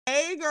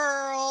Hey,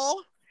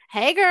 girl.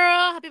 Hey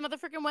girl, happy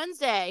motherfucking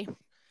Wednesday.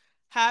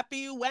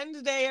 Happy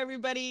Wednesday,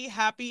 everybody.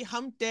 Happy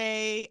hump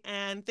day.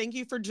 And thank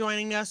you for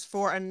joining us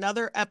for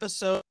another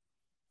episode of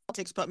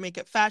Politics But Make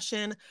It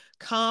Fashion.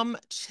 Come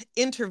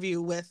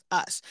interview with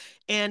us.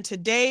 And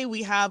today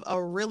we have a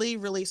really,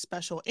 really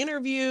special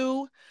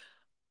interview.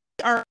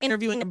 We are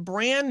interviewing a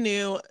brand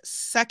new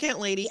second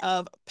lady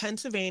of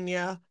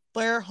Pennsylvania,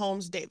 Blayre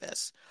Holmes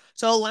Davis.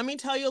 So let me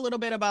tell you a little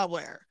bit about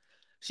Blayre.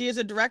 She is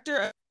a director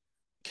of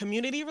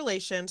community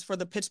relations for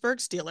the Pittsburgh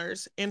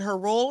Steelers. In her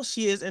role,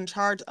 she is in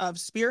charge of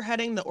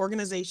spearheading the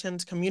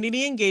organization's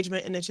community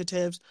engagement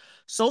initiatives,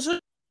 social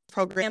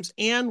programs,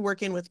 and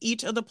working with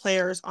each of the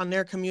players on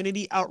their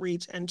community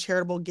outreach and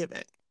charitable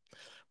giving.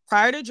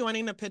 Prior to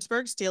joining the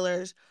Pittsburgh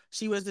Steelers,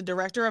 she was the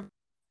director of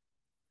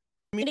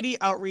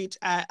community outreach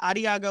at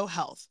Adiago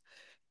Health.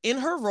 In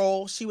her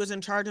role, she was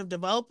in charge of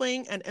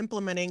developing and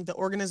implementing the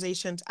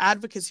organization's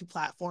advocacy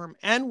platform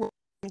and working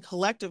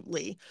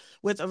collectively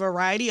with a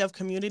variety of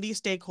community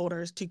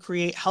stakeholders to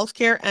create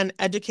healthcare and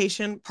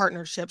education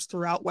partnerships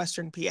throughout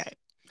Western PA.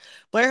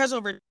 Blayre has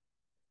over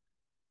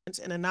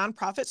in a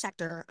nonprofit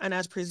sector and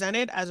has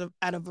presented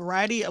at a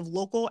variety of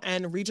local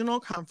and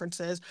regional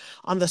conferences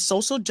on the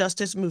social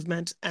justice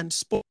movement and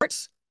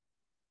sports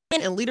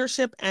and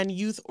leadership and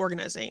youth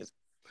organizing.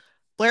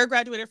 Blayre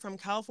graduated from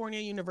California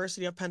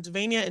University of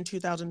Pennsylvania in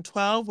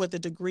 2012 with a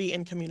degree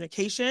in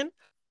communication,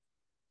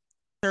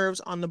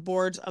 serves on the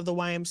boards of the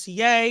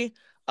YMCA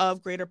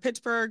of Greater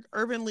Pittsburgh,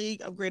 Urban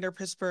League of Greater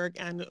Pittsburgh,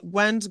 and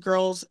Gwen's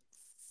Girls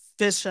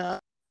Fisha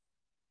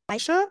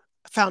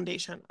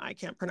Foundation. I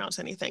can't pronounce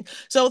anything.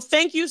 So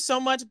thank you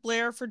so much,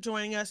 Blayre, for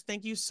joining us.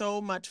 Thank you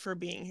so much for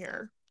being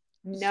here.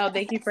 No,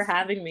 thank you for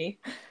having me.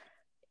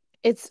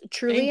 It's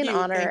truly Thank an you.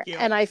 honor. Thank you.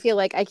 And I feel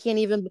like I can't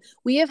even,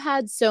 we have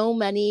had so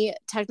many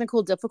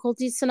technical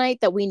difficulties tonight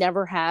that we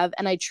never have.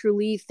 And I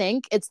truly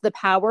think it's the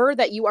power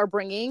that you are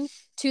bringing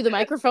to the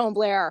microphone,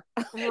 Blayre.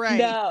 Right.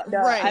 No,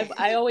 Right.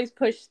 I always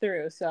push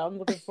through, so I'm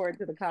looking forward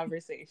to the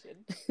conversation.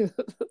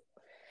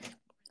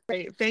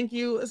 Great. Thank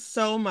you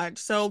so much.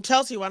 So,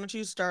 Chelsea, why don't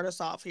you start us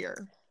off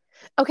here?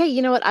 Okay,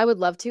 you know what? I would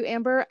love to,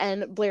 Amber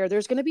and Blayre.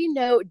 There's going to be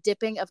no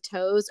dipping of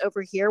toes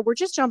over here. We're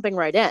just jumping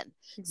right in.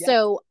 Yes.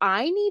 So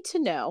I need to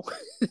know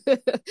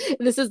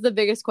this is the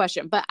biggest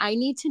question, but I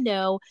need to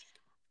know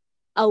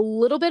a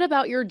little bit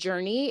about your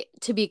journey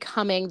to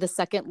becoming the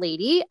second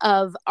lady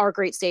of our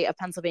great state of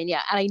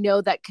Pennsylvania. And I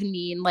know that can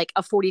mean like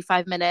a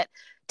 45-minute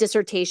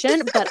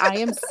dissertation, but I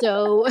am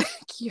so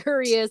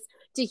curious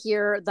to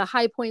hear the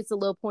high points, the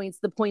low points,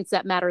 the points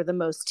that matter the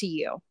most to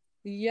you.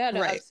 Yeah,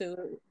 no, Right.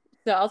 absolutely.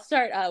 So I'll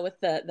start with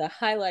the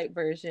highlight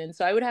version.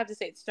 So I would have to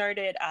say it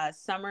started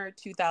summer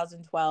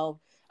 2012.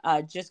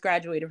 Just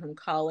graduated from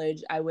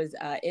college. I was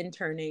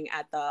interning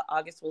at the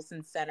August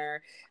Wilson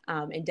Center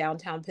in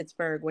downtown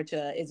Pittsburgh, which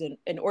is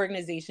an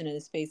organization in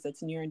a space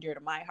that's near and dear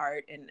to my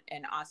heart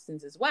and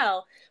Austin's as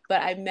well.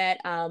 But I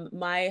met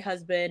my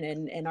husband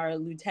and our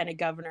Lieutenant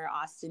Governor,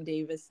 Austin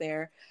Davis,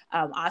 there.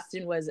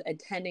 Austin was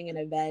attending an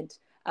event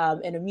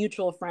and a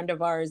mutual friend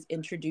of ours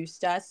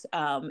introduced us.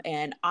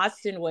 And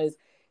Austin was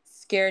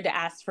scared to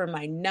ask for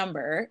my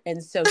number.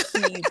 And so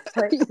he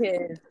put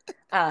his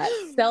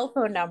cell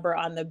phone number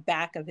on the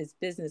back of his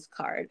business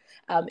card.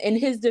 In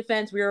his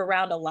defense, we were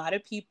around a lot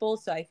of people,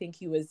 so I think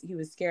he was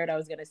scared I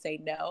was going to say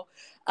no.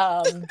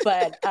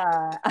 But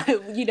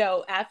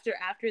after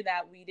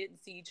that, we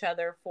didn't see each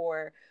other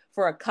for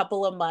a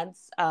couple of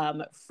months.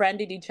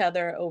 Friended each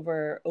other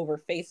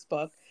over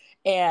Facebook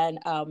and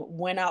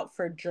went out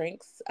for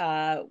drinks.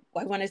 I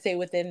want to say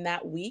within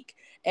that week.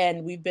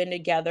 And we've been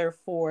together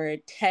for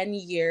 10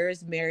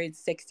 years, married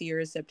 6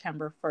 years,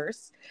 September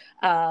 1st.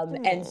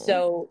 And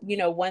so,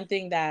 one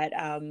thing that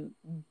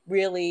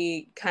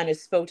really kind of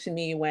spoke to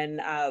me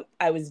when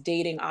I was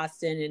dating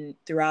Austin and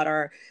throughout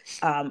our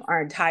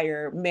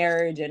entire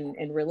marriage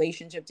and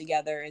relationship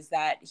together is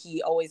that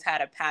he always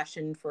had a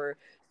passion for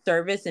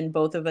service, and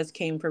both of us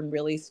came from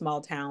really small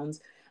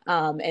towns.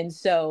 And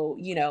so,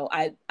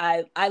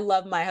 I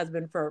love my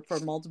husband for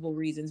multiple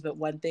reasons, but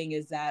one thing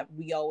is that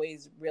we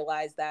always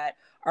realize that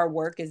our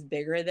work is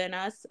bigger than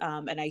us.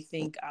 And I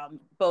think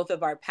both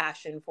of our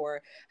passion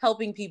for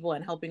helping people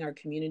and helping our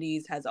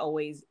communities has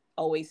always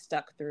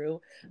stuck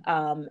through.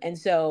 And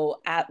so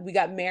we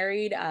got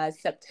married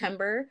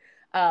September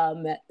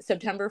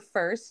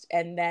 1st,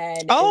 and then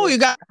it Oh, was you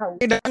got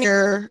married on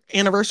your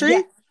anniversary?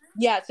 yeah.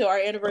 Yeah, so our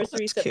Oh, anniversary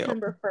that's cute.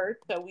 September 1st.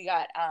 So we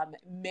got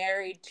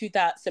married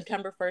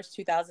September 1st,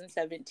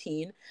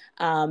 2017.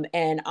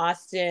 And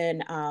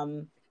Austin,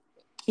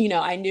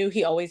 I knew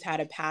he always had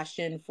a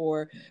passion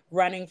for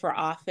running for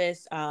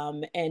office.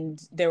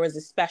 And there was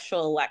a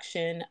special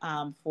election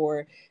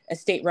for a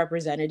state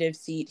representative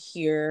seat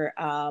here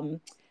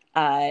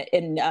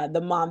in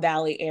the Mon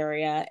Valley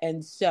area.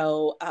 And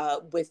so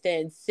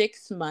within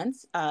 6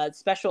 months,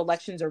 special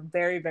elections are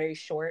very, very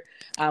short.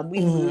 We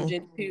moved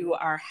into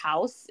our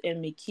house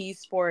in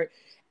McKeesport.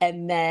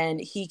 And then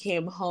he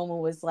came home and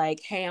was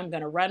like, "Hey, I'm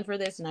going to run for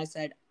this." And I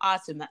said,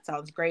 "Awesome. That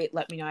sounds great.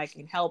 Let me know I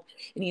can help."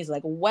 And he's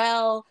like,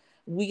 "Well,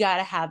 we got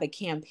to have a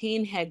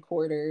campaign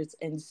headquarters.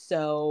 And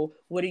so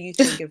what do you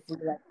think if we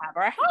like have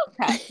our house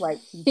tax like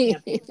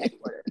campaign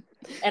headquarters?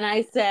 And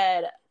I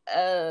said,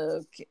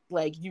 okay,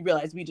 like, you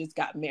realize we just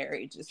got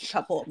married just a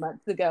couple of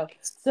months ago.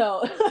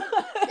 So,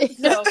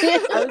 so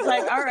I was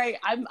like, all right,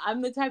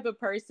 I'm the type of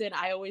person,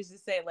 I always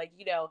just say, like,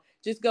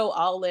 just go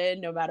all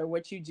in, no matter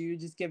what you do,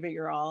 just give it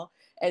your all.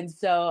 And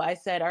so I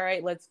said, all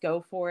right, let's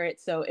go for it.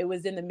 So it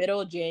was in the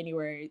middle of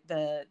January,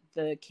 the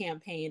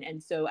campaign.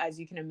 And so, as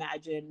you can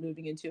imagine,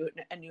 moving into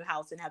a new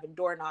house and having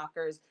door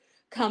knockers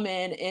come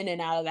in and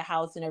out of the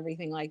house and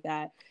everything like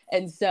that.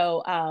 And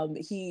so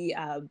he,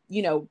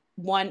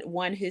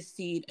 won his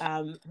seat,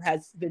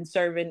 had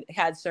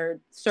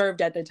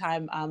served at the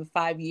time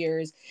 5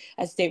 years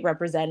as state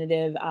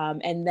representative,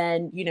 and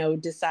then,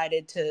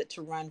 decided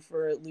to run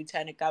for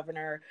lieutenant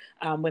governor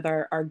with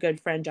our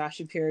good friend Josh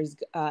Shapiro,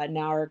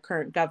 now our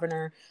current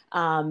governor.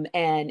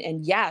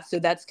 And yeah, so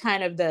that's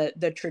kind of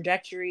the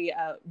trajectory,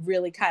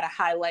 really kind of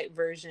highlight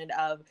version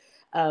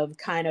of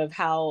kind of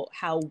how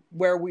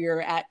where we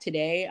are at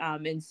today.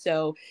 And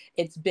so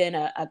it's been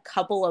a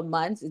couple of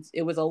months.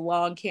 It was a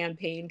long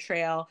campaign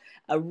trail,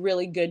 a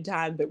really good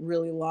time, but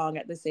really long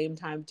at the same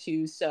time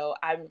too. So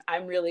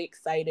I'm really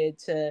excited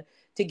to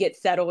get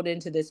settled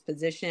into this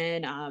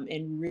position,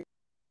 and really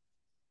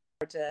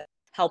to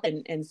help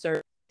and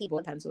serve people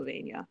in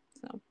Pennsylvania.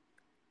 So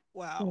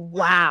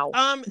Wow.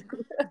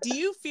 Do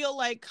you feel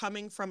like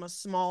coming from a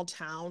small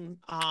town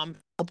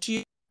helped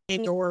you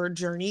in your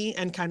journey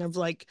and kind of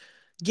like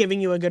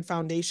giving you a good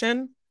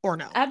foundation, or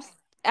no?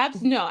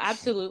 No,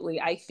 absolutely.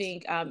 I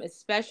think,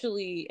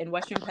 especially in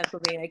Western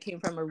Pennsylvania, I came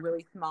from a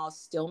really small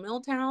steel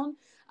mill town.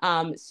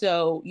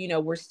 So,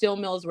 where steel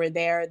mills were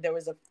there, there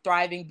was a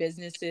thriving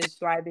businesses,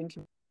 thriving.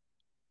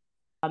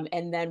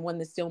 And then when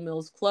the steel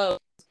mills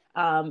closed,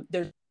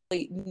 there's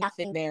really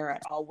nothing there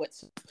at all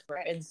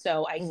whatsoever. And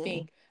so I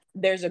think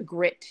there's a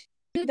grit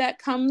that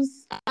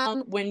comes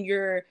when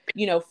you're,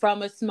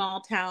 from a small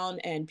town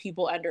and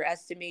people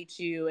underestimate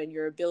you and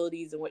your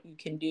abilities and what you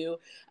can do.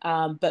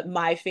 But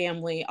my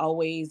family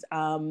always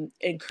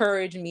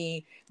encouraged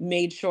me,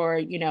 made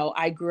sure,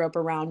 I grew up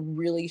around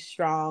really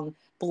strong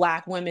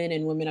Black women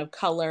and women of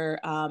color,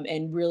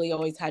 and really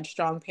always had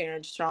strong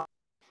parents, strong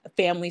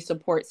family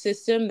support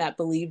system that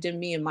believed in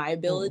me and my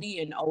ability,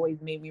 and always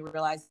made me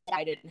realize that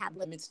I didn't have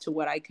limits to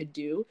what I could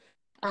do.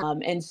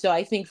 And so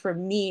I think for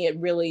me, it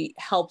really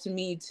helped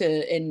me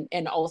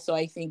and also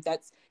I think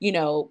that's,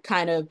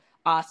 kind of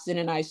Austin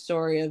and I's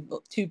story of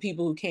two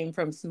people who came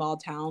from small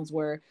towns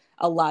where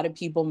a lot of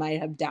people might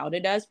have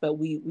doubted us, but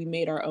we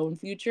made our own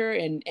future.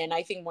 And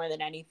I think more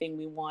than anything,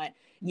 we want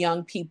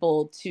young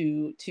people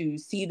to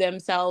see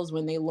themselves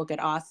when they look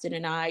at Austin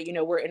and I.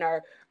 We're in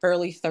our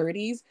early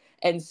 30s.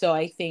 And so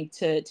I think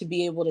to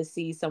be able to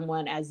see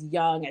someone as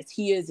young as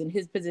he is in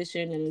his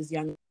position and as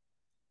young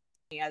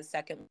as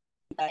second,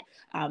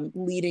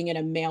 leading in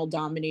a male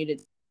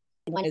dominated,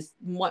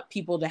 want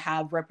people to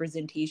have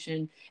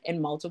representation in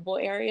multiple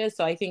areas.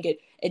 So I think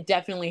it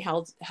definitely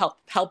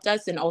helped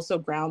us and also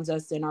grounds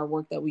us in our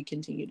work that we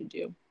continue to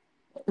do.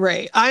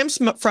 Right. I'm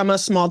from a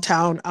small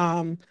town.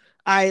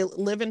 I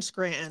live in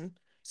Scranton,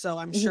 so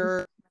I'm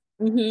sure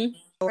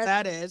where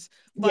that is.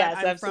 But Yes,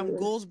 I'm from absolutely.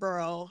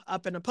 Goldsboro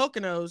up in the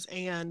Poconos,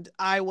 and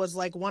I was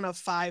like one of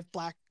 5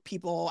 Black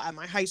people at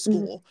my high Mm-hmm.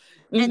 school.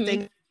 And Mm-hmm.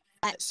 things.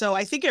 So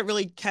I think it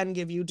really can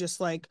give you just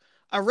like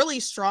a really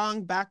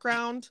strong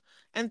background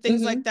and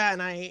things Mm-hmm. like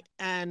that.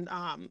 And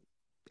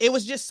it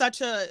was just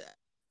such a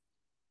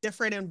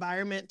different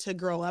environment to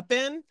grow up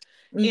in.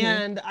 Mm-hmm.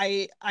 And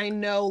I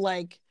know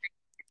like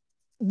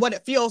what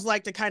it feels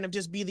like to kind of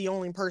just be the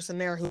only person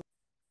there. Who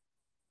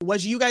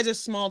was you guys'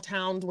 small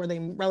towns, were they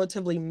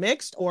relatively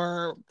mixed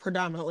or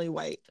predominantly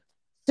white?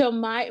 So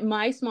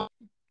my small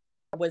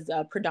was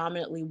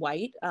predominantly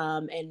white,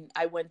 and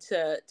I went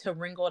to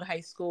Ringgold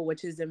High School,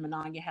 which is in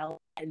Monongahela,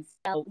 and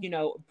so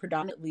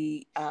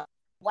predominantly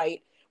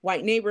white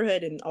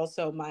neighborhood, and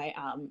also my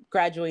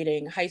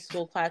graduating high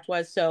school class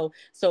was so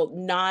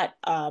not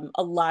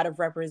a lot of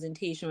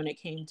representation when it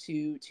came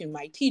to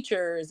my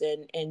teachers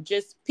and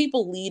just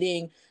people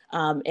leading,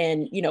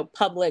 and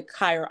public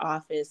higher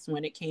office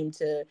when it came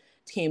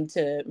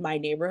to my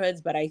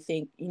neighborhoods. But I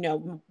think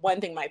one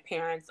thing my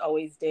parents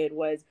always did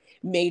was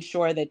made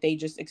sure that they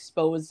just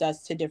exposed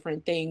us to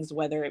different things,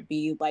 whether it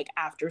be like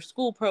after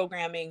school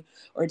programming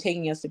or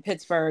taking us to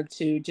Pittsburgh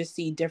to just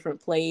see different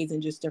plays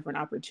and just different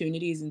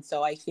opportunities. And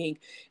so I think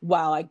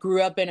while I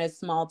grew up in a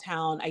small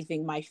town, I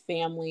think my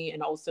family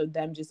and also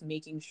them just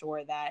making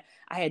sure that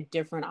I had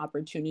different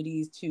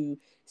opportunities to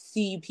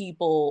see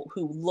people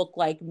who look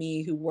like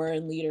me, who were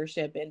in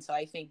leadership. And so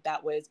I think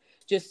that was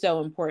just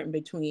so important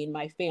between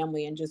my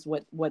family and just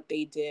what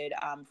they did,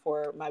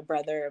 for my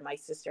brother and my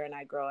sister and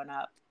I growing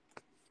up.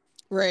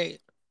 Right.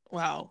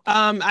 Wow.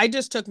 I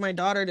just took my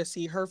daughter to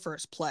see her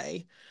first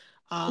play.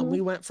 Mm-hmm.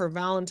 We went for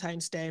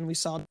Valentine's Day and we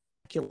saw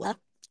Dracula.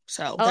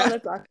 So Oh, that,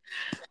 that's awesome.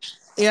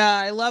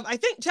 yeah, I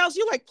think Chelsea,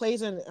 you like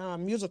plays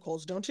and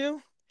musicals, don't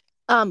you?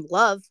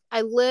 Love.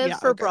 I live Yeah,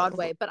 for okay.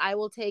 Broadway, but I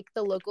will take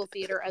the local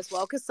theater as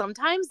well because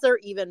sometimes they're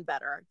even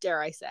better,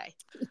 dare I say.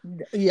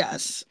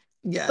 Yes.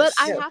 But Yes.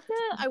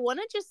 I want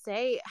to just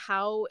say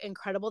how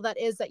incredible that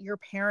is that your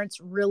parents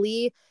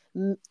really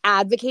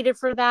advocated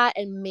for that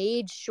and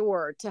made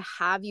sure to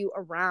have you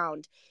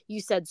around.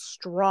 You said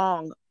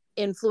strong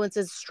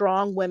influences,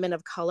 strong women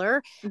of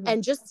color, Mhm.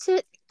 and just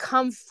to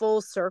come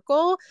full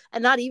circle,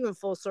 and not even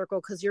full circle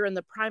because you're in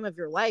the prime of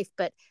your life,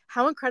 but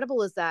how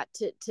incredible is that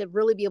to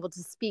really be able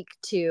to speak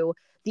to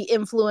the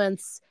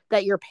influence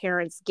that your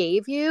parents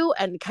gave you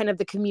and kind of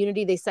the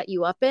community they set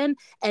you up in,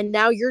 and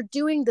now you're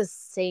doing the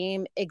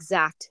same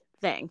exact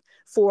thing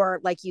for,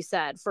 like you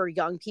said, for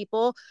young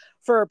people,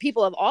 for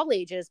people of all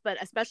ages, but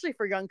especially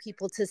for young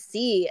people to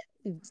see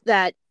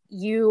that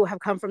you have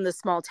come from this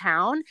small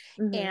town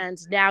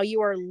and now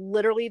you are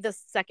literally the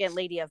second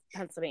lady of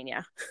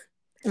Pennsylvania.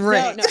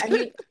 Right. No, I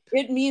mean,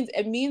 it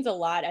means a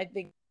lot. I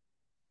think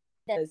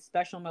the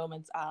special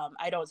moments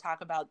I don't talk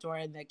about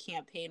during the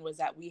campaign was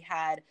that we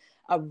had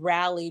a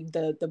rally,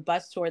 the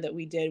bus tour that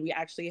we did. We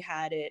actually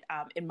had it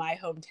in my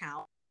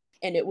hometown,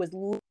 and it was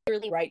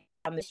literally right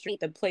down the street.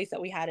 The place that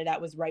we had it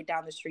at was right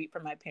down the street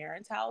from my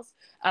parents' house,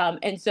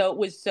 and so it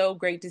was so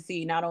great to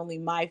see not only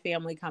my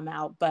family come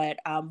out, but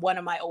one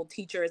of my old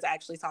teachers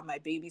actually saw my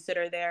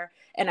babysitter there,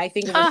 and I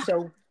think it was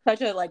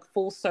such a like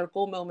full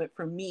circle moment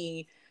for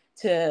me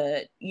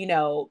to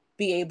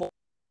be able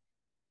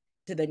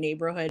to the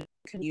neighborhood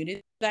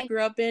community that I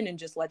grew up in and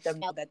just let them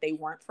know that they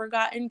weren't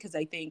forgotten. Because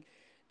I think,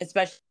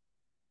 especially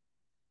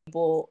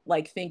people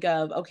like think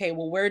of, okay,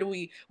 well, where do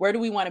we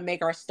want to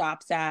make our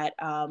stops at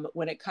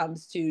when it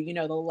comes to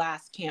the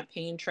last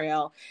campaign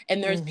trail?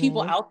 And there's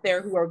people out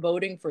there who are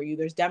voting for you.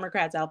 There's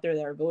Democrats out there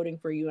that are voting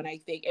for you. And I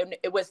think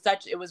it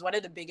was one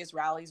of the biggest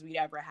rallies we'd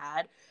ever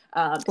had,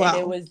 and it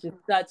Wow. was just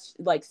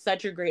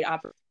such a great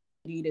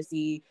opportunity to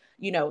see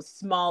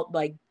small,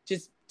 like,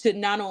 just to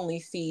not only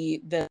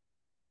see the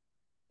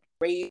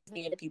raised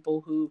me and people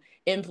who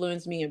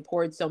influenced me and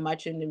poured so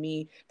much into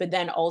me, but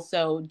then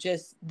also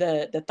just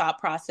the thought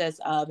process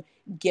of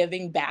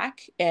giving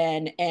back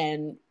and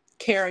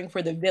caring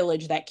for the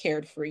village that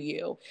cared for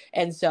you.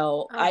 And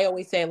so Oh, I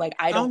always say, like,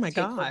 I Oh don't my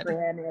take for God.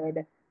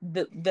 granted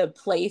the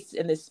place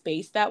and the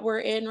space that we're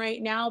in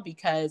right now,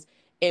 because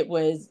it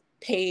was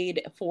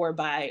paid for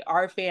by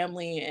our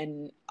family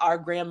and our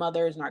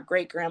grandmothers and our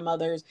great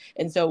grandmothers.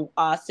 And so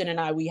Austin and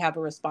I, we have a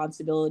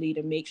responsibility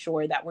to make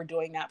sure that we're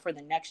doing that for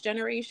the next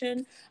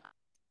generation.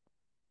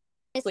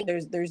 Like,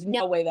 there's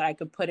no way that I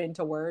could put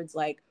into words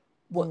like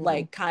what,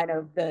 like, kind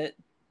of the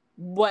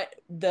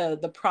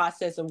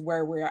process of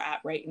where we're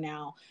at right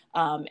now.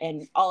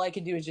 And all I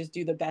can do is just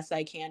do the best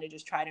I can to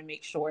just try to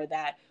make sure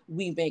that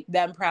we make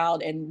them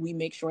proud, and we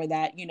make sure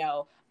that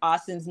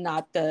Austin's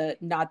not the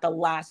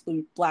last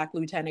black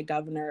lieutenant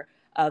governor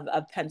of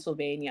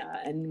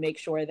Pennsylvania, and make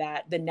sure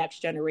that the next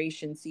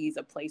generation sees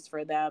a place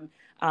for them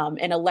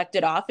in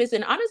elected office,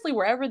 and honestly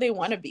wherever they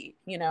want to be.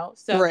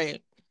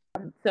 Right.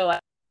 So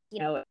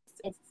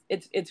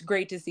it's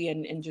great to see,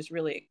 and just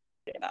really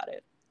excited about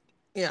it.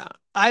 Yeah.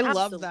 I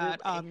love that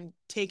absolutely.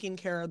 taking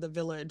care of the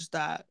village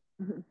that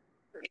Mhm.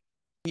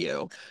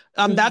 you.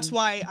 That's Mhm.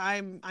 why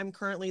I'm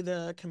currently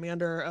the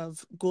commander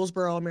of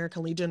Gouldsboro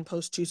American Legion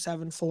Post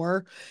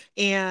 274,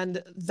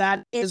 and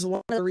that is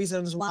one of the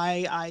reasons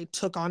why I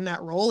took on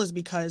that role, is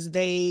because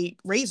they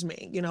raised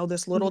me,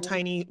 this little Mhm.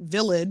 tiny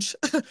village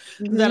that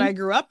Mhm. I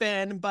grew up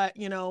in, but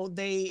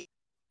they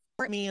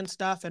support me and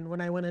stuff, and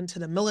when I went into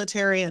the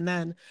military, and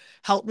then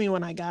helped me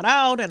when I got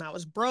out and I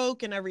was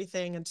broke and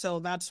everything. And so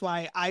that's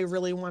why I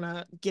really want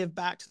to give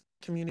back to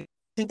the community.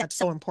 I think that's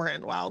so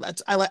important. Wow,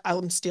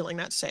 I'm stealing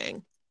that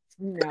saying.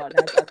 No,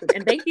 that's awesome.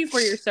 And thank you for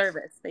your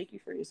service. Thank you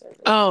for your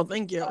service. Oh,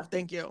 thank you. Awesome.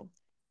 Thank you.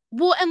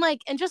 Well,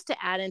 and just to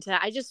add into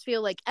that, I just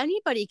feel like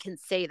anybody can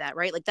say that,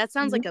 right? Like that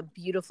sounds like Mhm. a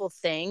beautiful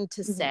thing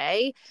to Mhm.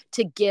 say,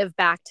 to give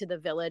back to the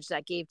village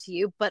that gave to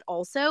you, but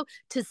also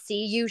to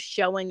see you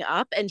showing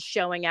up and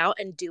showing out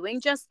and doing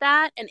just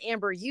that. And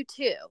Amber, you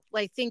too.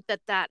 Like, think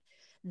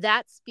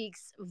that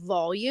speaks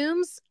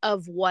volumes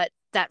of what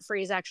that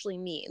phrase actually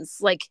means.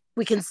 Like,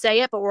 we can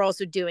say it, but we're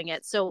also doing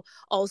it. So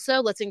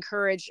also let's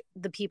encourage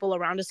the people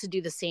around us to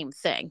do the same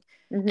thing.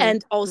 Mhm.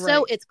 And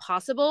also, Right. it's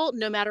possible,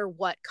 no matter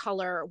what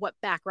color, what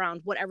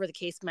background, whatever the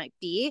case might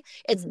be,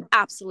 it's Mhm.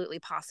 absolutely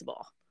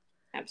possible.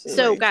 So,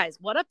 Absolutely. Right. guys,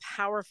 what a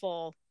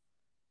powerful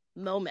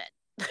moment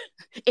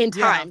in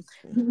Yeah. time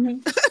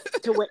Mhm.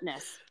 to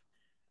witness.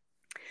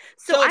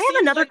 So, So I it have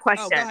seems another like,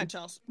 oh, go ahead, question.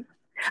 Chelsea.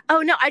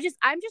 Oh no,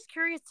 I'm just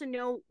curious to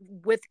know,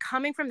 with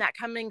coming from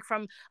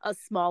a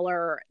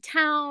smaller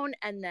town,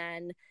 and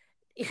then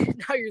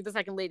now you're the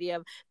second lady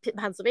of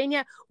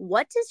Pennsylvania.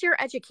 What does your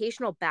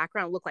educational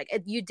background look like?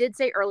 You did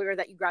say earlier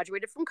that you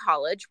graduated from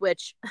college,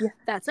 which Yeah.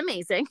 that's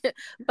amazing.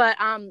 But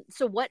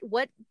so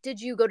what did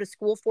you go to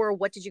school for?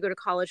 What did you go to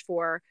college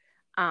for?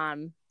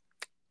 Um,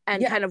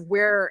 and Yeah. kind of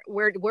where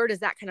does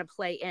that kind of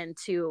play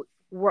into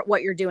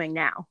what you're doing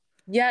now?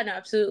 Yeah, no,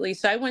 absolutely.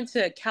 So I went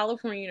to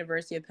California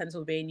University of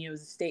Pennsylvania. It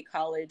was a state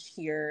college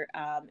here,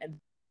 and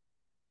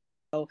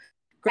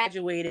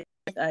graduated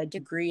with a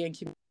degree in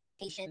communication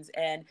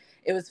And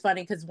it was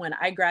funny because when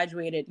I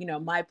graduated,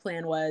 my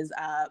plan was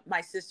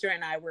my sister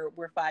and I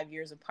were 5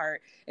 years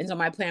apart. And so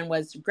my plan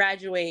was to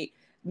graduate,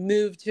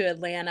 move to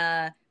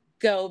Atlanta,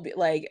 go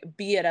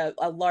be at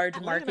a large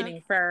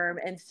marketing firm.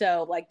 And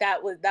so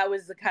that was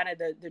the kind of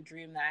the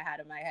dream that I had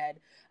in my head.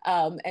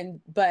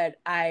 But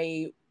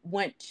I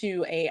went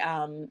to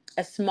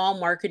a small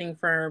marketing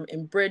firm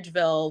in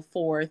Bridgeville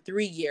for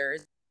 3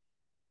 years,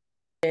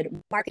 did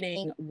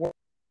marketing work,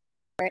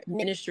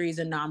 ministries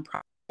and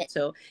nonprofits.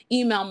 So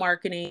email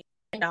marketing,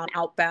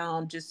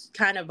 outbound, just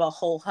kind of a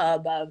whole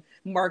hub of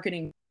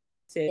marketing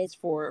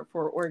for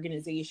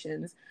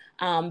organizations.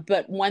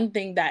 But one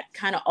thing that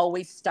kind of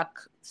always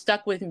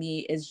stuck with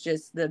me is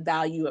just the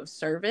value of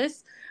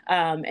service.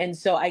 And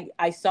so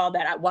I saw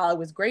that while I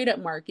was great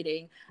at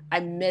marketing, I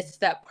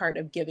missed that part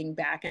of giving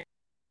back, and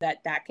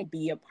that could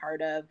be a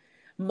part of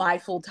my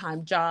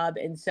full-time job.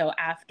 And so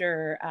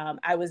after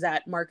I was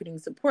at Marketing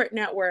Support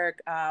Network,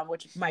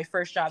 which is my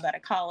first job out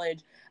of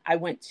college, I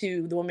went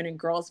to the Women and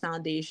Girls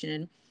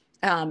Foundation,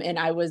 and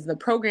I was the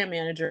program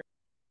manager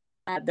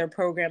at their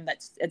program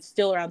it's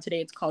still around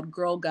today. It's called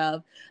Girl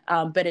Gov,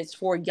 but it's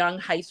for young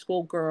high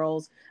school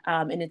girls,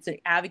 and it's an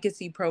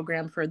advocacy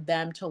program for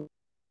them to learn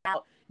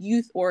about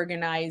youth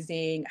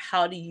organizing,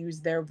 how to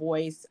use their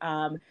voice,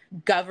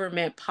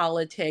 government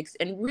politics,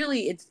 and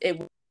really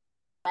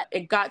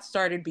it got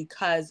started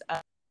because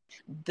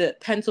the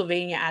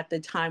Pennsylvania at the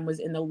time was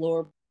in the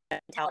lower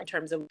in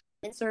terms of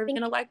serving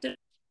in elected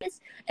office,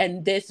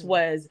 and this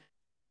was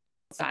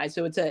side.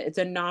 So it's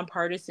a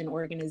nonpartisan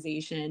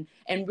organization,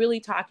 and really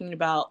talking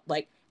about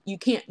you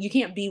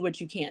can't be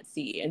what you can't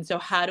see. And so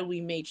how do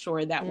we make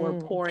sure that we're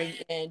pouring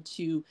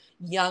into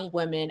young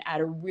women at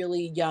a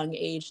really young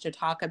age to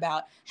talk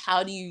about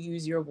how do you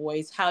use your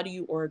voice, how do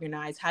you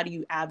organize, how do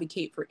you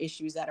advocate for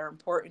issues that are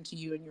important to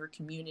you and your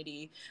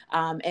community.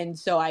 And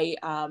so I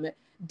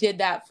did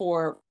that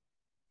for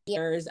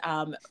years,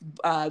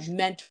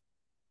 mentored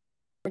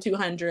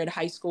 200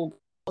 high school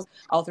girls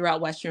all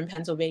throughout Western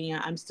Pennsylvania.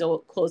 I'm still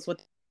close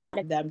with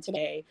them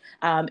today.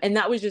 And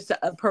that was just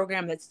a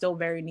program that's still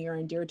very near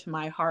and dear to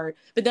my heart.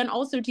 But then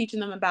also teaching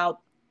them about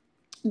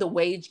the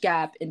wage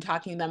gap and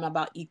talking to them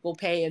about equal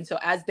pay. And so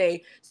as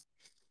they,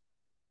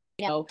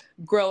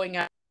 growing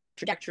up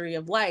trajectory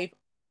of life,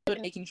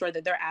 making sure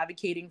that they're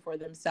advocating for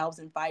themselves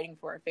and fighting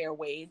for a fair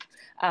wage.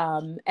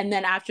 And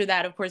then after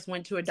that, of course,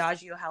 went to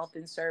Adagio Health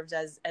and served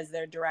as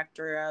their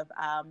director of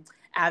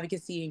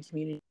advocacy and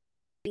community,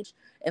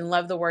 and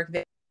love the work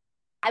that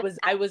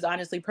I was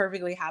honestly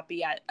perfectly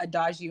happy at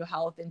Adagio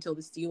Health until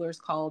the Steelers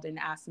called and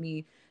asked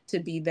me to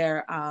be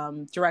their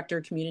director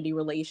of community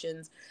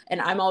relations.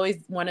 And I'm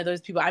always one of those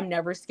people, I'm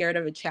never scared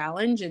of a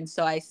challenge. And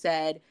so I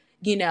said,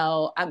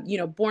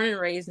 I'm born and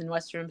raised in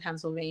Western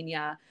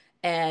Pennsylvania,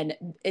 and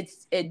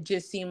it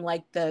just seemed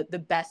like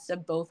the best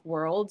of both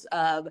worlds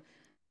of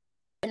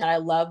that I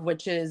love,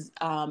 which is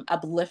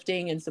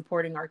uplifting and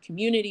supporting our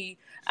community,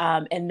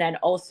 and then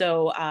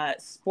also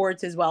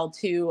sports as well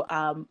too.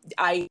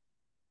 I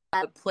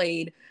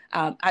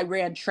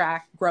ran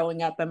track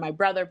growing up, and my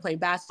brother played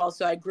basketball.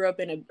 So I grew up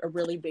in a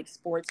really big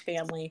sports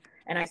family.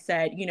 And I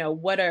said,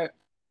 what a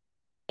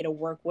way to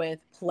work with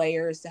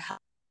players to help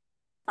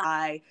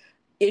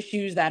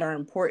issues that are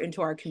important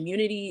to our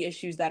community,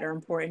 issues that are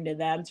important to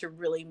them, to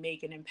really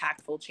make an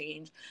impactful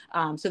change.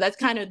 So that's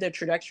kind of the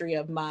trajectory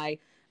of my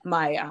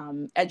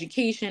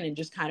education and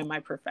just kind of my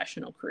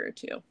professional career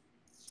too.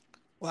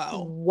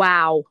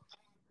 Wow.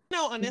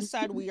 On this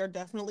side, we are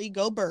definitely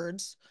go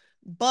Birds.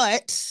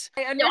 But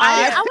I wasn't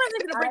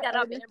going to bring that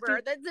up,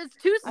 Amber. That's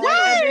too soon.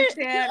 I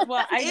understand.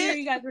 Well, I knew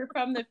you guys were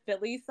from the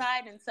Philly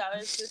side, and so I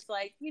was just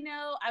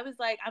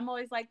I'm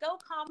always like, go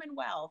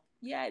Commonwealth.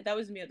 Yeah, that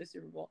was me at the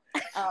Super Bowl.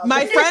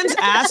 My friends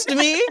asked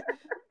me,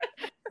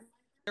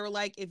 they were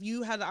like, if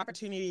you had the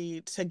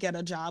opportunity to get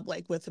a job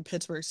with the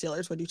Pittsburgh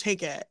Steelers, would you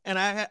take it? And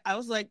I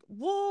was like,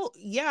 well,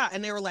 yeah.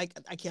 And they were like,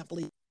 I can't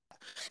believe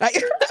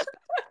it.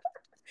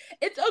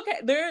 It's okay.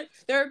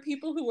 There are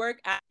people who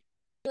work at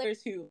Steelers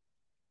who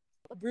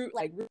root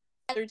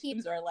other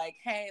teams, are like,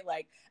 hey,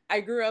 I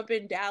grew up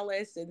in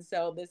Dallas, and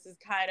so this is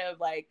kind of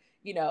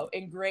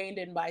ingrained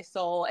in my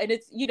soul. And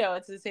it's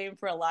it's the same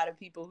for a lot of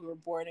people who were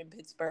born in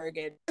Pittsburgh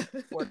and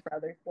work for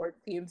other sports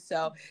teams.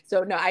 So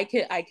no,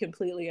 I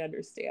completely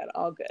understand.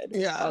 All good.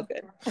 Yeah, all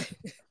good.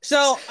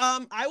 So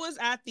I was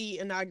at the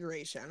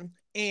inauguration,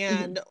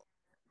 and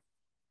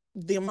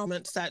the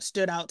moments that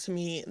stood out to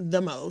me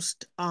the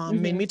most,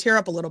 made me tear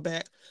up a little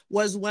bit,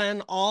 was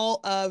when all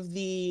of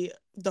the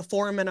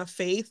foremen of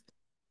faith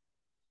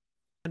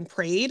and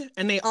prayed,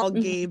 and they all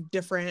gave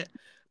different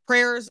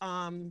prayers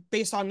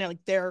based on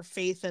their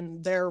faith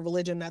and their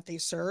religion that they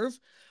serve.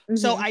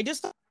 So I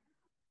just thought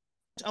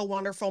it was a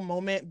wonderful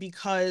moment,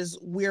 because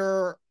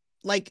we're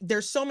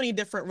there's so many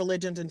different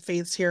religions and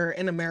faiths here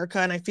in America,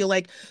 and I feel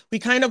like we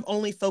kind of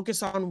only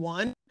focus on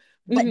one,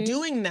 but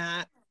doing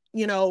that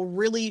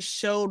really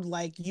showed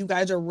you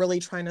guys are really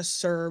trying to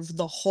serve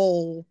the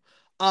whole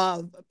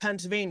of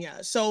Pennsylvania.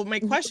 So my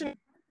question,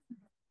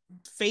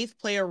 faith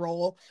play a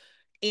role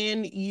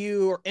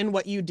in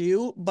what you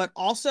do, but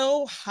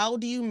also how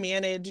do you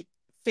manage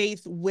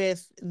faith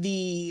with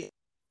the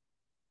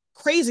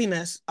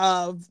craziness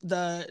of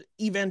the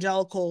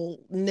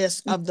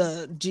evangelicalness of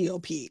the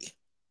GOP?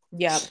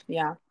 Yeah.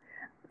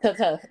 It's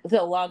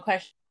a long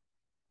question.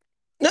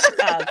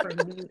 For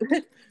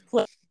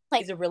me,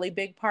 plays a really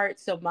big part.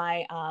 So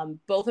my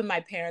both of my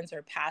parents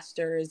are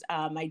pastors.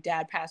 My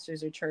dad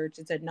pastors a church.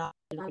 It's a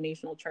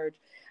non-denominational church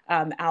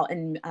out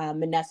in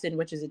Monessen,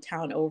 which is a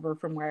town over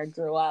from where I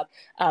grew up.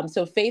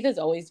 So faith has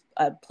always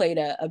played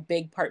a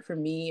big part for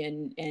me,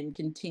 and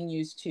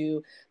continues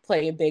to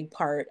play a big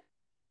part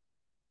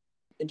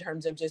in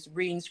terms of just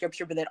reading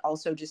scripture, but then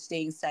also just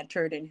staying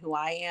centered in who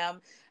I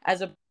am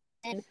as a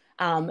person.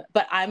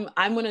 But I'm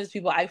one of those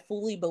people. I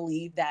fully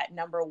believe that,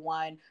 number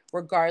one,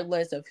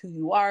 regardless of who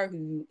you are,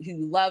 who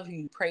you love, who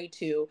you pray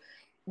to,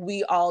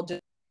 we all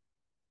just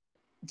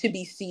to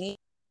be seen,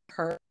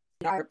 heard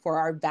for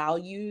our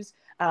values,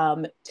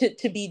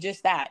 to be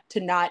just that,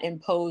 to not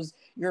impose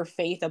your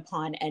faith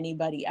upon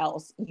anybody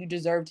else. You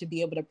deserve to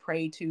be able to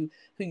pray to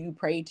who you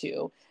pray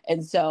to.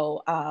 And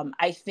so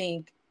I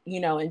think,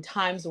 in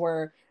times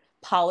where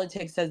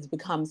politics has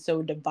become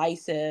so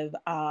divisive,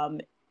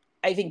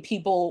 I think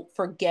people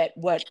forget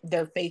what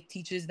their faith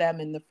teaches them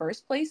in the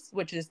first place,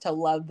 which is to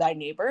love thy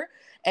neighbor.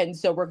 And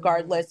so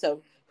regardless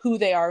of who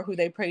they are, who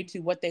they pray to,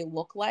 what they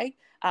look like,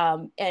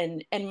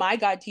 and my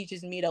God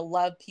teaches me to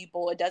love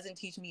people. It doesn't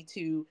teach me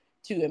to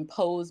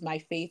impose my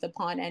faith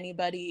upon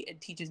anybody. It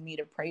teaches me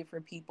to pray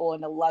for people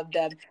and to love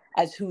them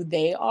as who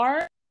they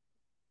are.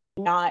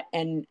 Not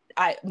and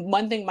I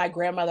One thing my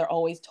grandmother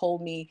always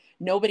told me: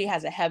 nobody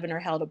has a heaven or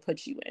hell to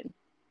put you in.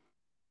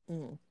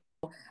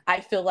 Mm. I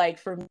feel like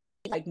for me,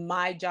 like,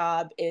 my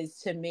job is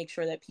to make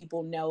sure that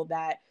people know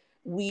that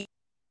we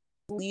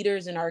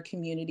leaders in our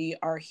community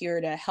are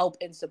here to help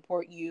and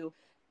support you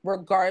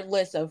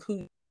regardless of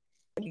who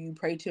you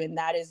pray to. And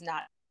that is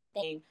not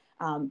saying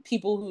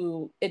people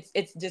who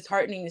it's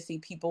disheartening to see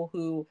people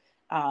who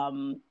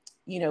GOP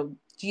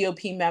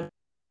members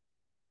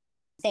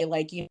say,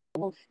 like,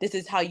 this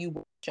is how you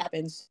worship,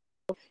 and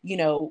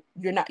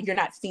you're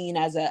not seen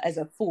as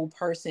a full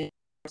person in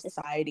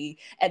society,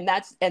 and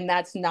that's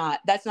not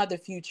the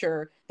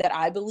future that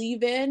I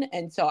believe in.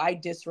 And so I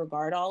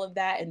disregard all of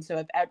that. And so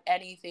if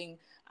anything,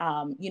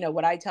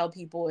 what I tell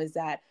people is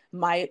that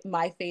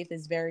my faith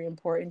is very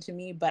important to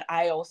me, but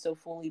I also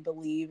fully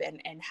believe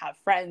and have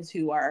friends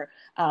who are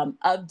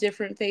of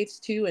different faiths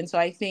too. And so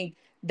I think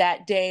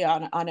that day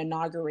on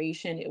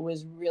inauguration, it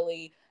was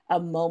really a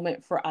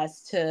moment for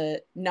us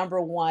to, number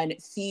one,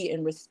 see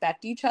and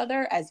respect each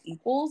other as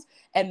equals.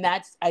 And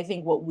that's, I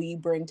think, what we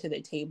bring to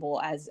the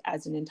table as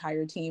an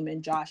entire team,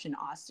 and Josh and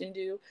Austin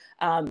do.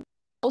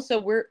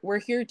 Also, we're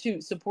here to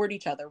support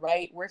each other,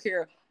 right? We're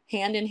here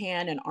hand in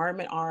hand and arm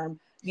in arm.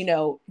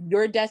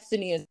 Your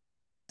destiny is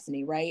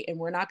destiny, right? And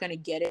we're not going to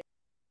get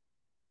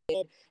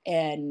it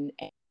and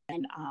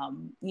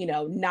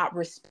not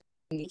respect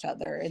each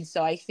other. And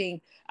so I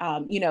think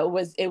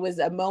it was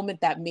a moment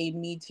that made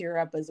me tear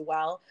up as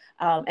well.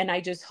 And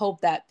I just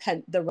hope that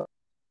the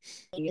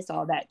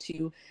saw that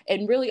too,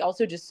 and really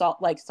also just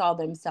saw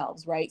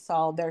themselves, right?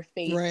 Saw their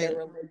faith, Right. their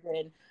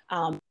religion,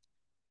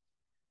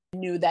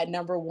 knew that,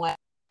 number one,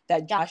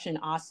 that Josh and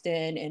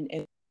Austin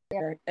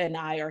and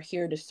I are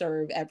here to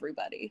serve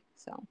everybody.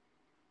 So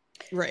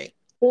Right.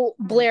 Well,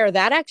 Blayre,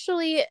 that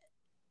actually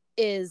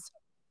is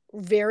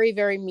very,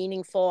 very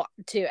meaningful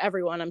to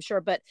everyone, I'm sure,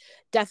 but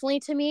definitely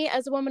to me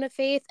as a woman of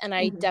faith. And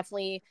I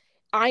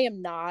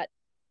am not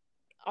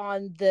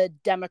on the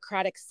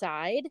Democratic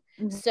side.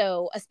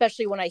 So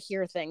especially when I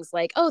hear things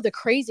like, oh, the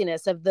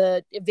craziness of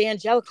the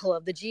evangelical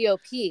of the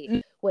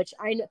GOP, which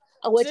I know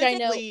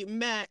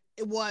meant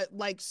what,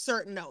 like,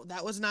 certain, no,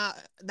 that was not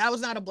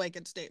a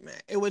blanket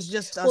statement. It was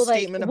just a well,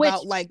 statement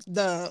about like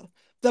the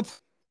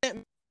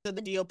of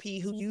the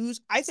GOP who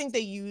I think they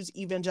use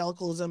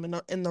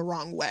evangelicalism in the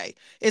wrong way.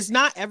 It's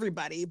not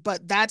everybody,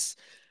 but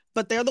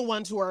they're the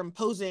ones who are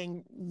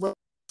imposing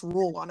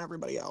rule on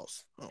everybody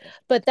else. Oh.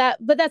 But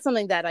that's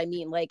something that I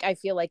mean, like, I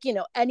feel like,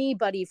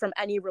 anybody from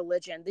any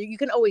religion, you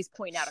can always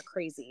point out a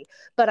crazy,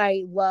 but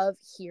I love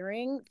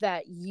hearing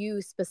that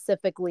you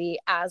specifically,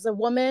 as a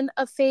woman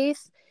of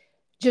faith,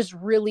 just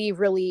really,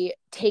 really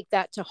take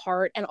that to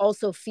heart, and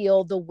also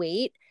feel the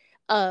weight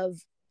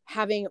of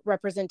having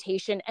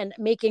representation and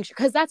making sure,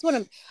 because that's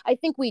what I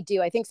think we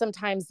do. I think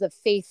sometimes the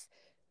faith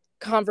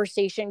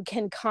conversation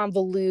can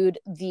convolute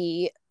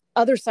the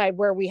other side,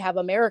 where we have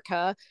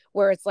America,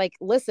 where it's like,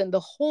 listen, the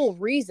whole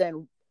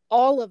reason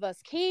all of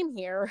us came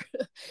here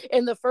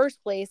in the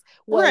first place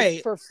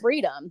was for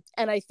freedom.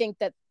 And I think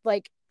that,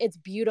 like, it's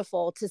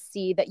beautiful to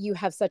see that you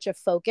have such a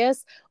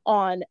focus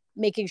on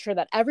making sure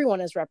that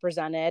everyone is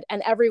represented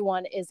and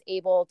everyone is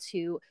able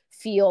to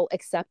feel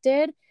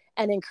accepted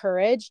and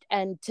encouraged,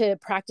 and to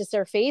practice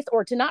their faith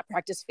or to not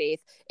practice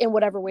faith in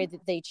whatever way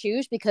that they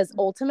choose, because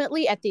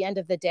ultimately at the end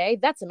of the day,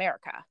 that's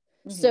America.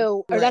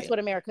 So, or that's what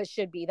America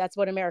should be. That's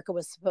what America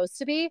was supposed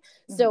to be.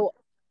 So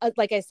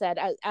like I said,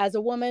 as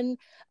a woman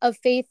of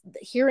faith,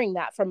 hearing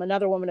that from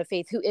another woman of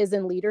faith who is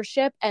in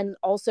leadership and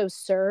also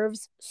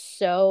serves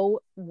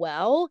so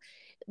well,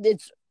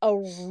 it's a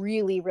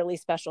really, really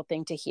special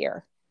thing to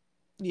hear.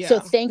 Yeah. So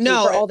thank you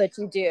No, for all that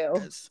you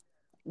do.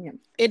 Yeah.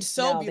 it's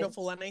so No,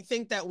 beautiful. And I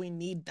think that we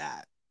need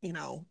that, you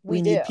know, We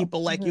we need do.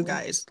 people like you Mhm.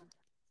 guys.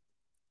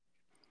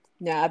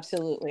 no,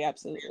 absolutely,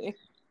 absolutely.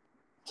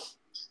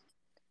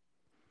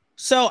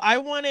 So I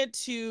wanted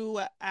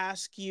to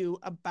ask you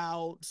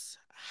about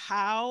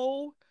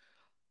how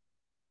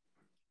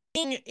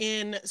being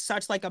in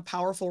such like a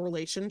powerful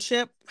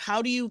relationship,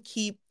 how do you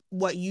keep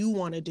what you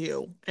want to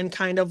do and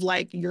kind of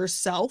like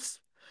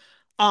yourself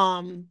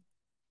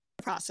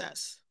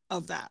process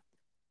of that?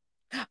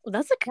 Well,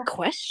 that's a good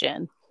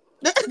question.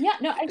 Yeah,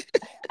 no,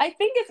 I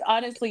think it's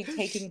honestly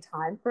taking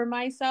time for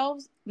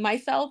myself, and I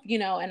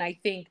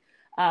think,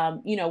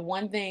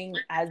 one thing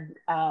as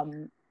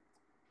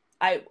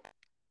I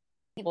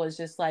people is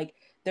just like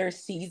there's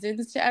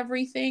seasons to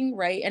everything,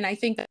 right? And I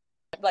think that,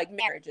 like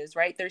marriages,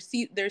 right? There's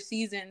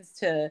seasons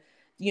to,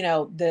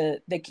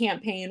 the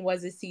campaign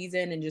was a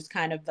season, and just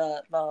kind of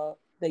the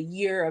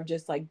year of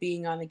just like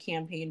being on the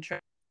campaign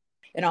trail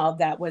and all of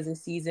that was a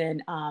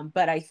season.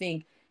 But I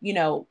think,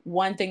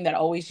 one thing that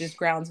always just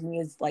grounds me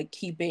is like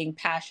keeping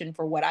passion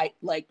for what I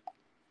like,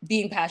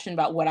 being passionate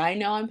about what I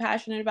know I'm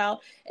passionate about,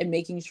 and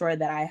making sure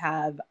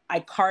that I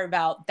carve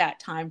out that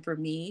time for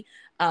me.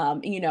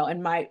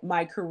 And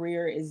my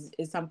career is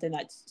something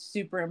that's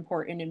super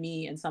important to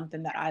me and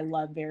something that I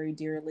love very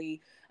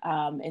dearly.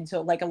 And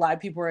so like a lot of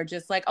people are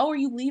just like, oh, are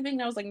you leaving?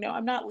 And I was like, no,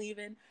 I'm not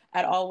leaving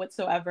at all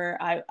whatsoever.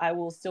 I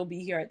will still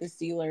be here at the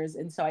Steelers.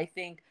 And so I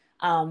think,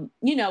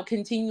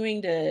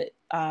 continuing to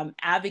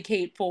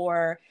advocate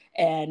for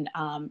and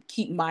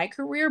keep my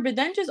career, but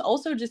then just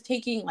also just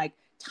taking like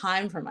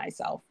time for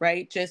myself,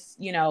 right? Just,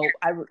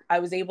 I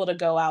was able to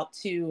go out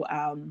to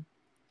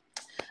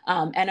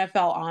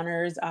NFL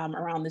honors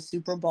around the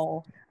Super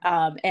Bowl.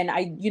 And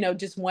I,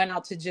 just went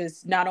out to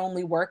just not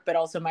only work, but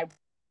also my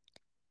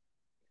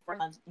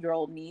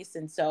 4-month-old niece.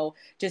 And so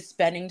just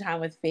spending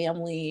time with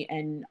family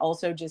and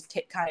also just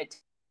kind of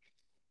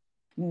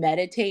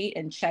meditate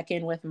and check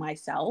in with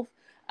myself.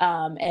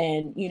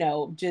 And,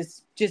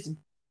 just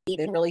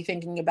really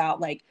thinking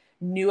about like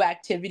new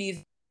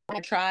activities I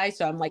try.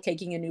 So I'm like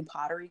taking a new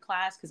pottery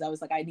class because I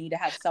was like, I need to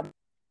have some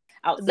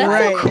outside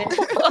Right. of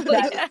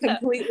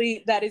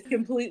it that is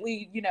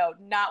completely,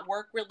 not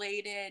work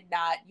related,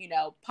 not,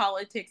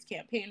 politics,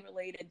 campaign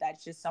related.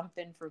 That's just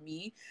something for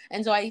me.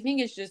 And so I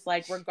think it's just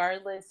like,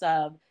 regardless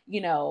of,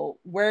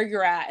 where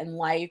you're at in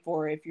life,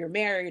 or if you're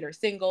married or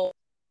single,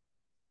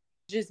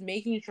 just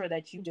making sure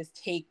that you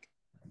just take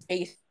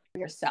space for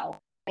yourself.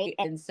 Right.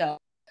 And so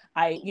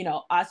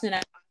Austin and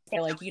I say,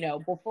 like,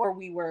 before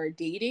we were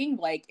dating,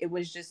 like it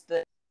was just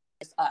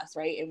us,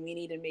 right? And we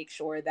need to make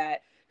sure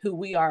that who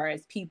we are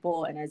as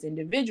people and as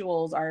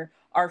individuals are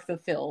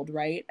fulfilled,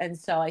 right? And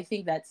so I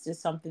think that's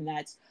just something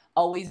that's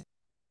always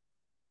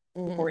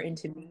important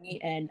to me.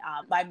 And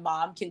my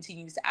mom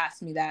continues to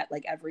ask me that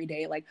like every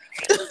day, like,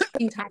 are you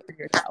taking time for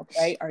yourself,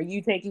 right? Are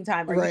you taking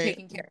time? Are you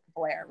taking care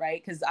of Blayre,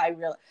 right? Because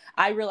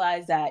I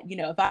realize that,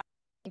 if I'm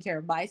taking care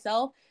of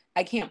myself,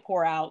 I can't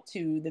pour out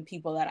to the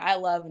people that I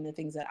love and the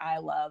things that I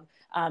love.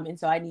 And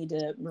so I need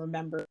to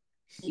remember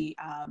the,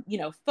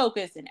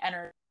 focus and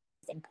energy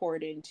and pour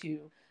it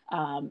into,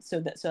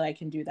 so I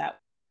can do that.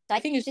 So I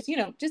think it's just,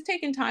 just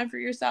taking time for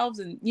yourselves.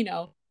 And,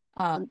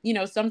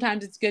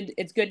 sometimes it's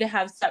good to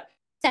have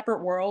separate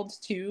worlds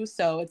too.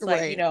 So it's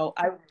like, Right.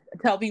 I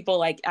tell people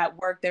like at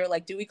work, they're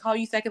like, do we call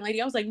you second lady?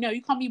 I was like, no,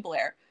 you call me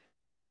Blayre.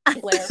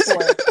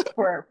 Blayre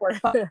for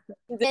fun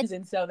reasons,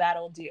 and so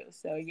that'll do.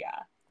 So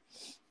yeah.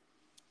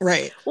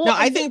 Right. Well, no,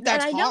 I think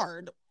that's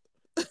hard.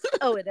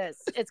 Oh, it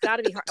is. It's got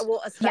to be hard.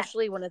 Well,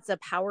 especially when it's a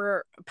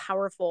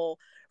powerful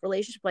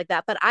relationship like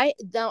that. But I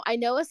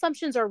know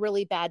assumptions are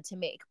really bad to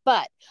make,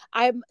 but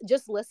I'm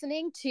just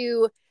listening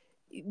to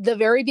the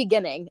very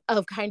beginning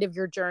of kind of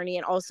your journey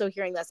and also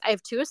hearing this. I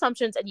have two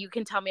assumptions and you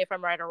can tell me if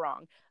I'm right or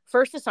wrong.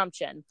 First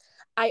assumption,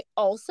 I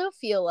also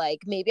feel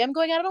like, maybe I'm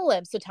going out on a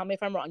limb, so tell me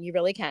if I'm wrong. You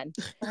really can.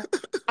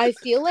 I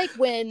feel like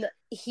when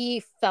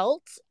he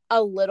felt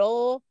a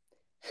little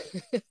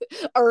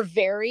or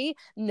very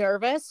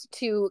nervous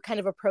to kind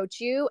of approach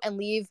you and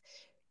leave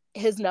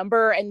his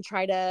number and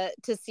try to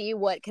see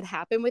what could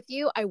happen with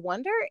you, I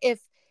wonder if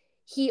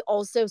he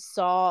also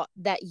saw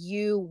that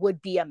you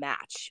would be a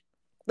match.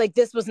 Like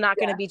this was not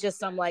going to be just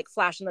some like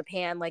flash in the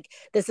pan. Like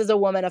this is a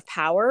woman of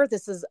power.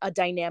 This is a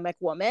dynamic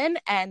woman.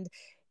 And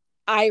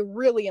I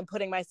really am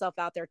putting myself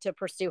out there to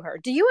pursue her.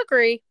 Do you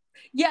agree?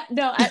 Yeah,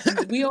 no,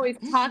 we always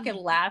talk and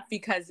laugh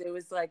because it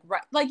was like,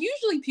 right, like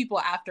usually people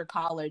after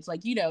college,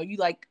 like, you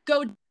like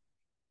go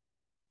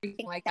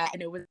everything like that.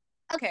 And it was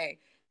okay.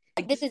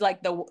 Like this is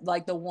like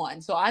the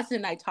one. So Austin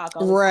and I talk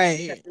all the time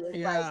because it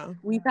was like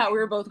we thought we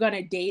were both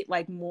gonna date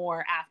like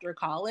more after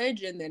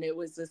college, and then it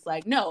was just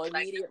like no,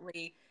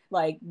 immediately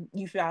like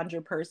you found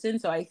your person.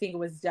 So I think it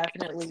was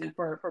definitely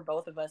for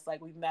both of us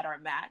like we met our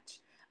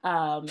match.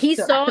 He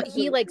So saw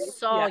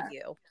yeah,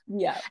 you.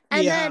 yeah.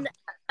 And Yeah. then,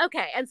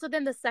 okay. And so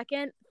then the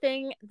second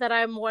thing that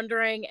I'm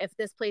wondering if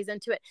this plays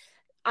into it.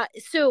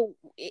 So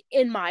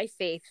in my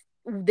faith,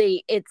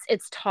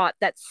 it's taught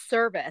that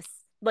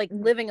service, like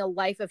Mhm. living a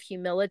life of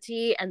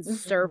humility and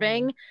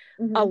serving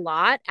a Mhm.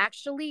 lot,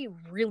 actually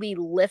really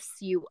lifts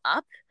you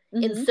up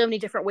in Mhm. so many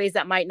different ways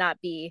that might not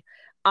be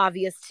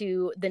obvious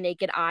to the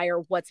naked eye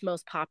or what's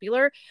most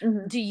popular.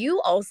 Mhm. Do you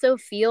also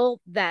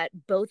feel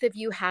that both of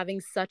you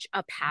having such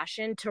a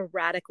passion to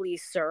radically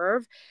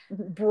serve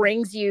Mhm.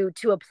 brings you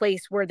to a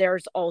place where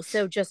there's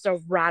also just a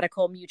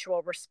radical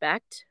mutual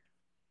respect?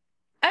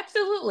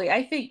 Absolutely.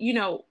 I think,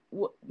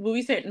 what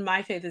we say in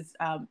my faith is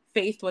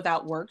faith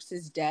without works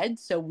is dead.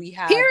 So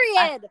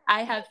Period.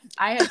 I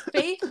have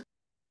faith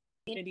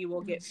community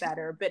will get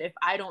better, but if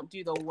I don't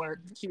do the work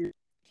to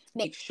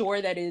make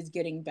sure that it is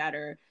getting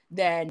better,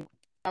 then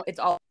it's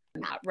all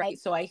not right.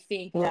 So I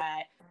think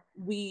that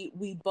we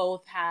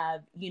both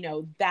have,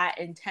 that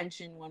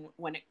intention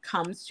when it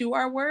comes to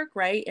our work,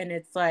 right? And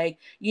it's like,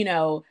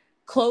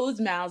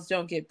 closed mouths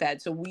don't get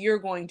fed. So we are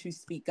going to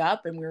speak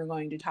up, and we're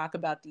going to talk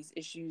about these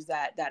issues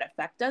that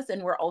affect us,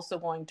 and we're also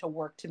going to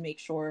work to make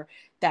sure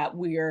that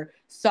we're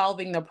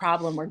solving the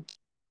problem, or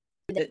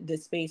the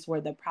space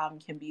where the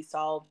problem can be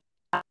solved.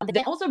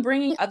 Then also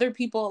bringing other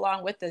people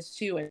along with us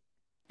too. And I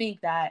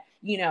think that,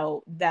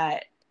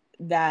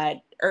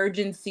 that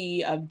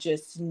urgency of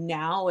just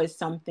now is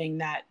something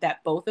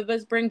that both of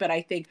us bring. But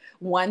I think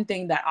one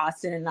thing that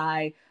Austin and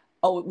I,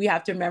 we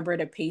have to remember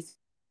to pace,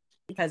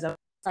 because of,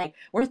 like,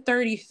 we're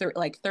 33,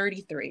 like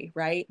 33,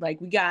 right? Like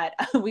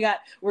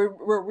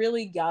we're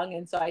really young.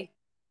 And so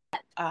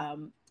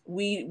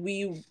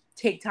we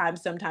take time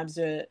sometimes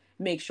to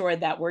make sure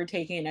that we're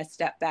taking a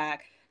step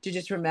back, to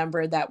just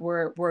remember that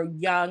we're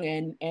young,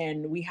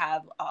 and we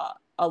have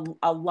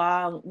a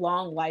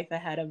long life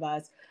ahead of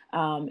us.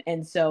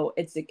 And so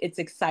it's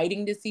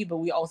exciting to see, but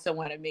we also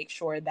want to make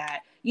sure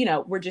that,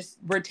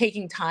 we're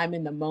taking time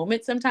in the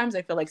moment. Sometimes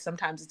I feel like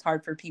sometimes it's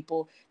hard for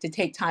people to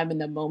take time in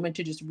the moment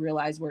to just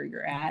realize where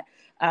you're at.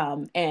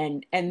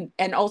 And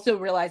also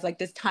realize, like,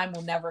 this time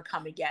will never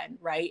come again,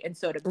 right? And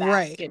so to bask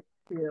Right. it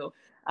too.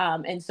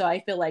 And so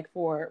I feel like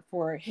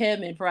for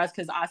him and for us,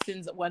 because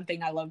Austin's, one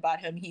thing I love about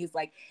him, he's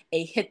like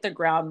a hit the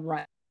ground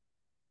run,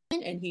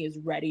 and he is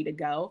ready to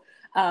go.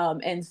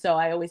 And so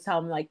I always tell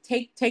him, like,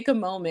 take a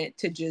moment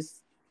to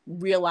just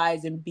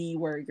realize and be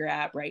where you're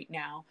at right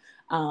now.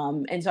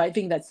 And so I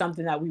think that's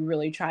something that we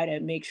really try to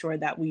make sure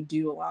that we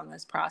do along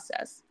this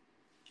process.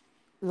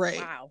 Right.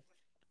 Wow.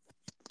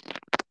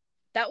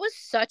 That was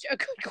such a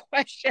good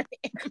question,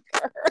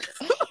 Amber.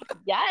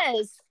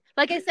 Yes.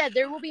 Like I said,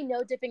 there will be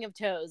no dipping of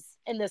toes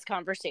in this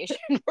conversation.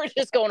 We're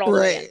just going all the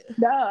way in. Right.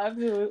 No,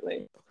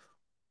 absolutely.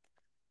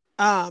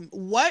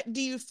 What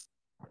do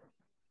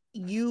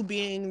you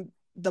being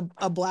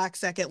a Black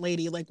second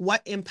lady, like,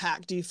 what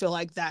impact do you feel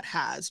like that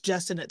has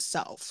just in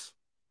itself?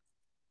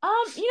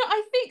 I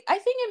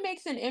think it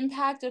makes an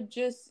impact of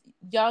just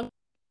young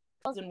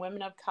and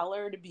women of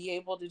color to be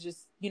able to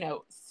just,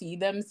 see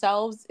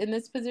themselves in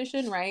this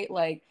position, right?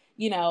 Like,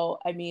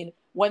 I mean,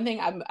 one thing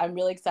I'm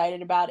really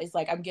excited about is,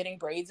 like, I'm getting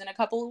braids in a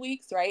couple of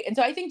weeks, right? And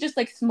so I think just,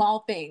 like,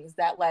 small things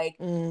that, like,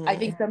 I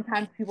think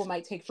sometimes people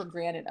might take for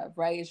granted of,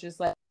 right? It's just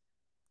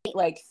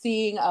like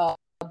seeing a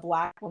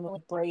Black woman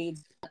with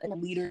braids in a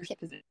leadership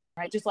position,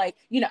 right? Just like,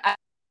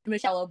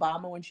 Michelle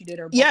Obama when she did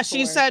her book Yeah,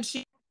 she tour. said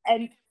she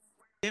And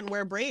didn't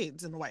wear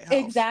braids in the White House.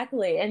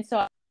 exactly. And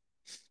so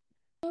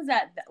things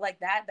that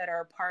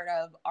are a part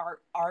of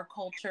our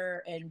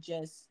culture, and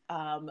just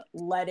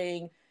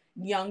letting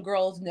young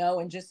girls know,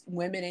 and just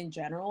women in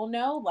general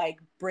know, like,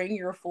 bring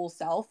your full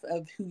self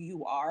of who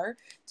you are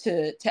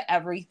to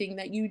everything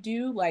that you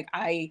do. Like,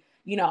 I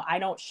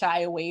don't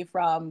shy away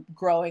from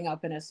growing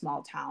up in a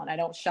small town. I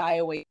don't shy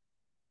away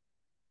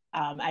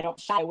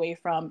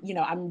from,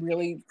 I'm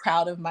really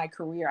proud of my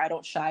career. I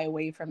don't shy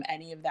away from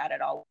any of that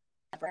at all.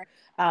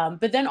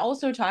 But then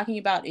also talking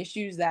about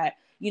issues that,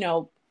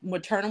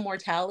 maternal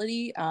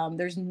mortality.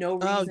 There's no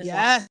Oh, reason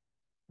why yes.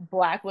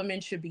 Black women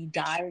should be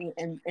dying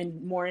and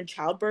more in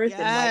childbirth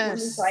than white women.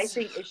 So I Yes.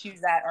 think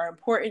issues that are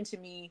important to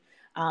me,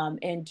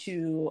 and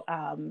to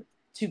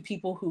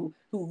people who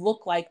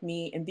look like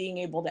me, and being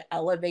able to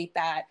elevate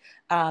that,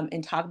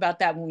 and talk about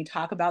that when we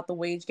talk about the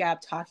wage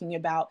gap, talking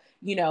about,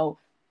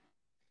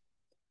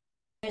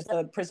 there's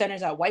a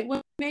percentage that white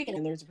women make, and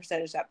then there's a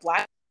percentage that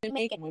Black women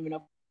make, and women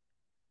of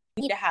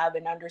need to have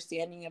an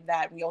understanding of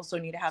that. We also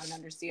need to have an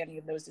understanding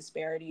of those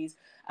disparities.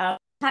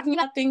 Talking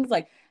about things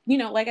like,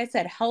 like I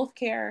said,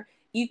 healthcare,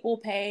 equal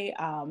pay,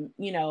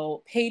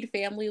 paid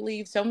family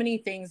leave, so many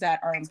things that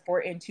are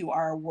important to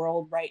our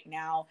world right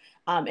now.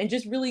 And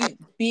just really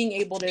being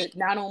able to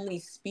not only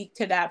speak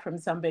to that from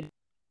somebody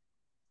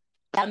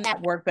done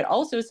that work, but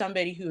also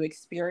somebody who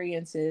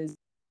experiences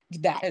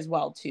that as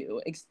well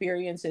too,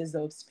 experiences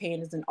those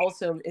pains, and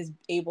also is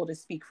able to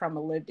speak from a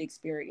lived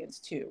experience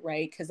too,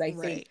 right? Because I think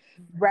Right.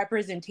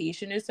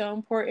 representation is so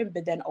important,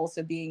 but then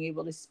also being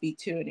able to speak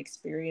to and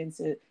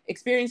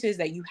experiences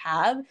that you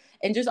have,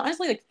 and just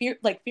honestly,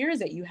 like fears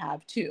that you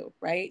have too,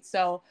 right?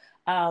 So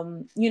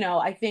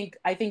I think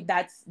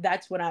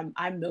that's what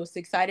I'm most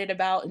excited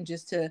about. And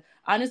just to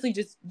honestly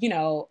just,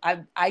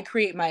 I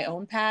create my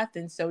own path.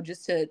 And so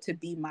just to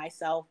be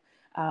myself,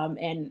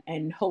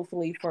 and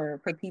hopefully for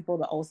people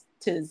to also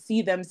to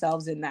see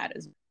themselves in that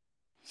as well.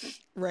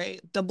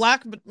 Right. The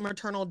Black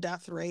maternal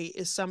death rate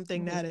is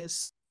something Mm-hmm. that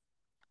is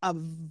a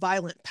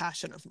violent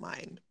passion of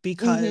mine, Mm-hmm.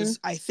 because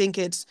I think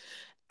it's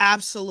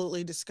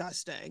absolutely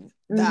disgusting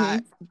Mm-hmm.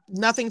 that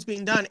nothing's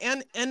being done.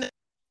 And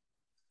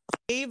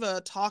gave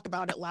a talk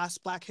about it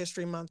last Black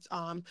History Month.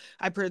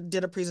 I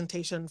did a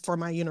presentation for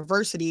my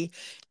university,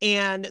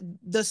 and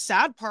the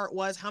sad part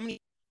was how many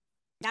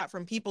got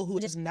from people who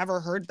just never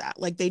heard that,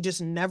 like they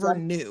just never Yep.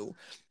 knew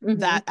Mm-hmm.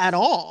 that at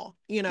all,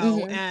 you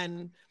know.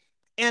 Mm-hmm.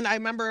 And I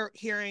remember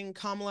hearing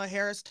Kamala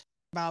Harris talk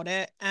about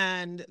it,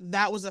 and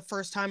that was the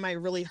first time I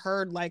really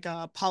heard like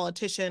a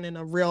politician in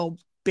a real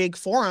big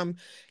forum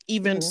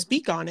even Mm-hmm.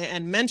 speak on it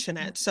and mention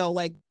it. So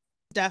like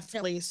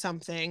definitely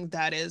something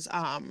that is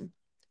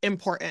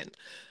important.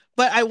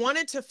 But I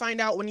wanted to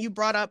find out, when you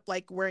brought up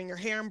like wearing your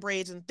hair in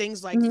braids and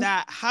things like Mm-hmm.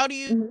 that, how do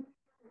you Mm-hmm.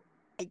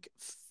 like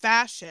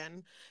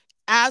fashion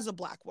as a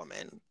Black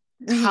woman?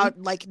 Mm-hmm. How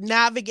like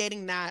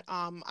navigating that?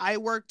 I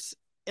worked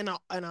in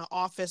an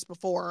office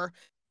before,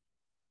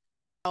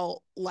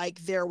 felt like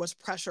there was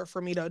pressure for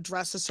me to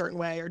dress a certain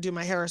way or do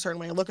my hair a certain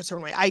way, look a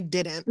certain way. I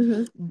didn't.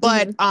 Mm-hmm.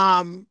 But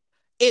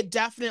it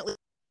definitely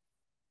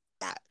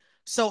that.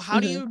 So how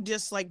do Mm-hmm. you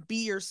just like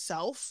be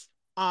yourself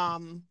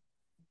um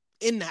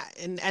in that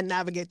and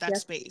navigate that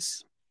Yes.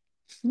 space?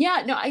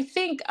 Yeah, no, I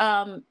think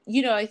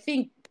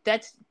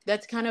that's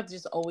kind of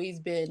just always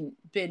been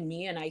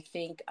me. And I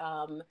think,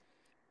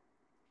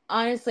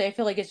 honestly, I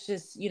feel like it's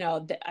just,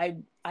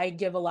 I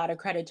give a lot of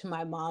credit to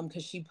my mom,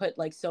 because she put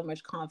like so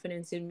much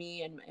confidence in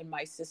me and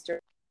my sister.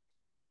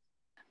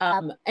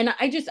 And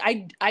I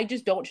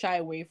just don't shy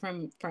away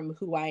from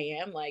who I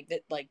am, like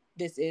that, like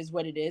this is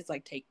what it is,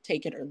 like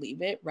take it or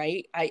leave it,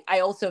 right? I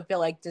also feel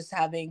like just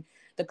having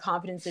the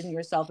confidence in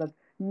yourself of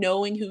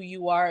knowing who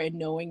you are and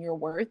knowing your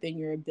worth and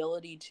your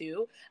ability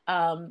to,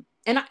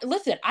 and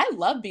listen, I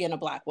love being a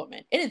Black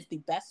woman. It is the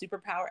best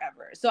superpower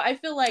ever. So I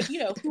feel like,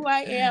 who I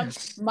am,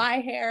 my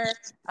hair,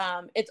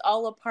 it's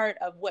all a part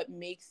of what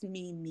makes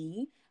me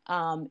me,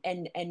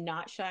 and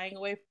not shying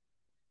away.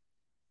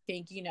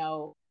 Think,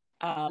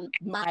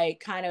 my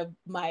kind of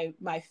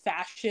my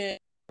fashion,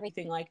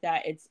 everything like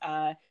that,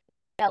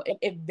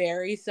 it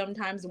varies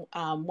sometimes.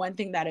 One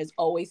thing that has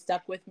always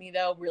stuck with me,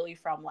 though, really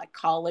from like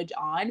college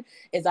on,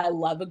 is I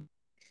love a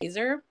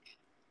blazer.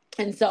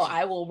 And so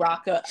I will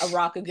rock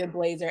a good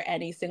blazer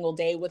any single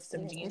day with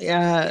some jeans.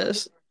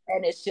 Yes.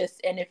 And it's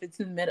just, and if it's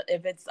in the middle,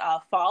 if it's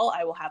fall,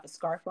 I will have a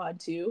scarf on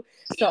too.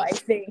 So I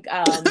think,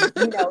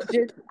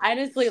 just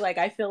honestly, like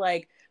I feel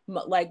like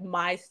like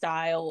my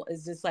style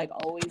is just like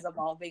always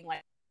evolving.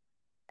 Like,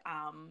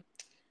 um,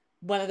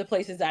 one of the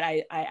places that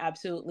I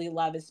absolutely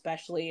love,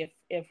 especially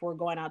if we're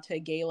going out to a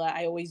gala,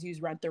 I always use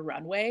Rent the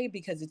Runway,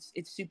 because it's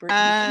super easy.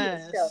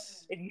 So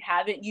Yes. if you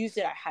haven't used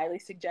it, I highly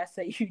suggest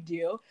that you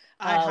do.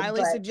 I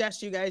highly But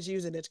suggest you guys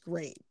use it. It's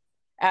great.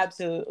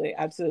 absolutely,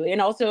 absolutely.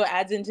 And also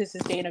adds into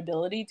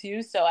sustainability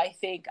too. So I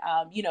think,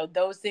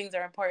 those things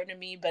are important to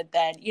me. But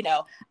then,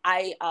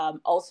 I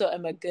also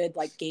am a good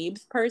like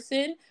Gabe's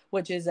person,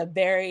 which is a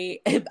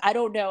very, I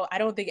don't know, I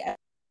don't think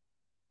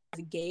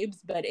it's Gabe's,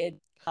 but it's,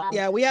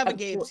 Yeah, we have a a,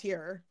 Gabe's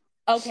here.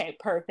 okay,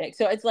 perfect.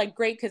 So it's like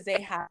great, because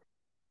they have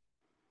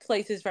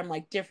places from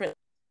like different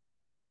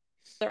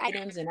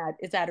items, and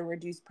it's at a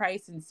reduced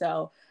price. And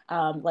so,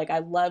 like I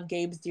love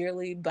Gabe's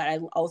dearly, but I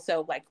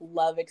also like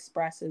love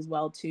Express as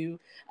well too.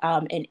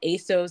 And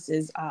ASOS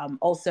is,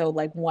 also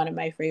like one of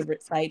my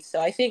favorite sites.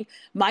 So I think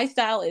my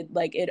style,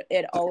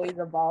 it always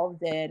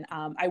evolves. And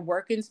I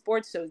work in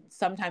sports, so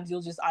sometimes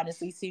you'll just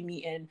honestly see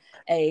me in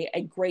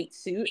a great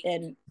suit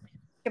and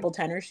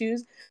tennis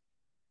shoes,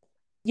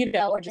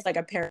 or just like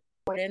a pair of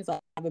Jordans. Like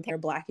I have a pair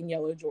of black and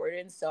yellow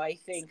Jordans. So I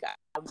think,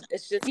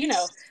 it's just,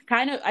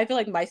 kind of, I feel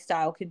like my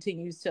style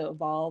continues to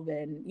evolve.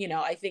 And,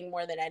 I think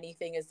more than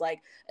anything is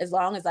like, as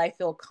long as I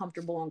feel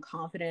comfortable and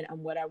confident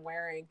on what I'm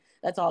wearing,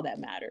 that's all that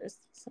matters.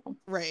 So,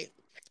 Right.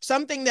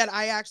 Something that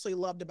I actually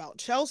loved about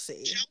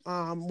Chelsea,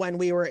 when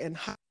we were in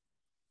high,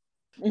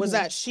 was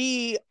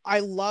mm-hmm. that I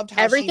loved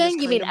how she just Everything?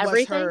 You kind mean of was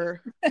everything?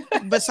 her,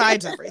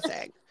 besides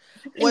everything,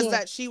 was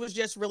that she was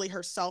just really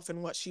herself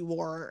in what she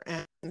wore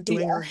and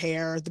doing her Yeah.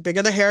 hair. The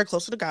bigger the hair,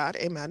 closer to God.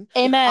 Amen.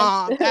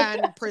 Amen.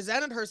 And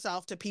presented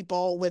herself to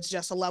people with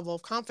just a level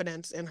of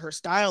confidence in her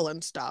style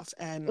and stuff.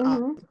 And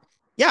Mm-hmm.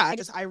 yeah,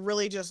 I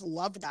really just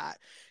loved that.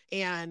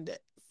 And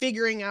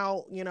figuring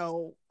out,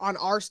 on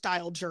our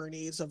style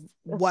journeys of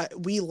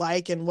what we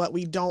like and what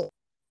we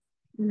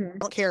Mm-hmm.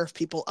 don't care if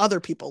other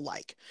people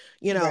like,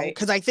 Right.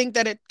 because I think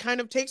that it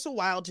kind of takes a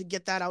while to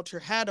get that out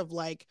your head of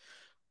like,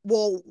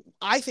 well,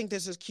 I think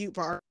this is cute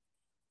for our,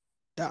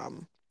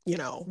 um, you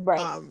know, Right.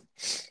 um,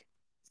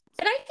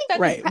 And I think that's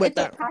right with it's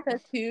a that.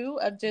 process too,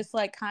 of just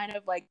like kind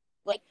of like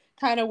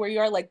kind of where you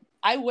are. Like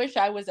I wish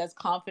I was as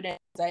confident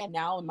I am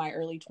now in my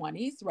early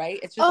 20s, right?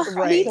 It's just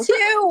oh, me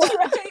too.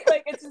 right?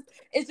 Like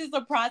it's just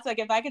a process. Like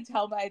if I could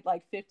tell my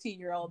like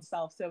 15-year-old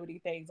self so many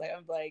things, like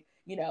I'm like,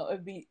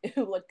 it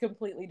would look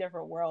completely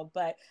different world.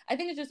 But I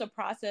think it's just a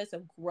process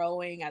of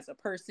growing as a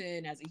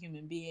person, as a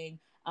human being,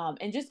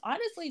 and just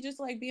honestly, just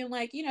like being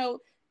like,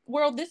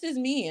 world, this is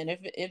me, and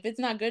if it's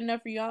not good more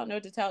for you, I don't know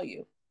what to tell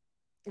you.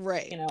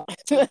 Right. Hey, no,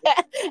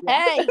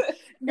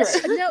 Right.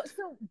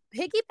 so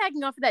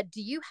piggybacking off of that,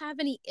 do you have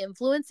any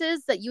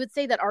influences that you would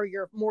say that are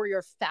your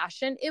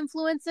fashion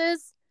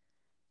influences?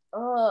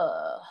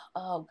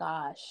 Oh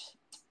gosh.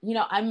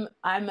 I'm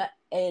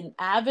an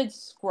avid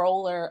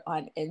scroller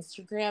on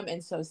Instagram,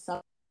 and so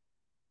some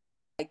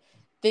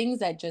things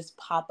that just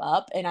pop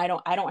up, and I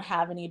don't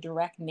have any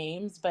direct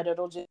names, but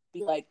it'll just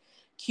be like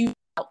cute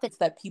outfits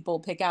that people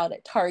pick out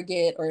at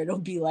Target, or it'll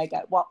be like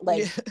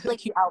Yeah.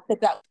 cute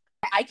outfits that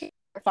I can't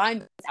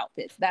find those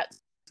outfits. That's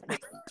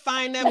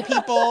Find them,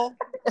 people.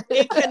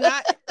 It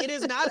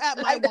is not at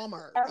my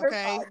Walmart.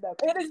 Okay.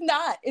 It is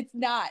not. It's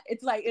not.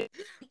 It's like it's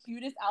the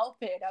cutest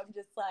outfit. I'm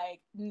just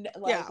like,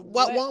 Yeah.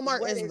 What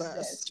Walmart is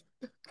this?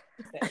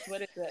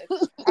 What is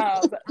this?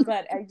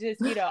 But I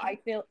just, I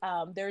feel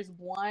there's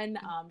one.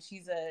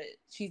 She's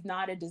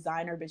not a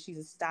designer, but she's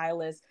a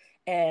stylist,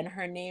 and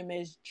her name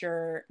is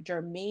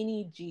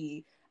Germani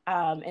G.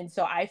 And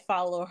so I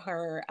follow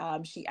her.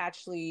 She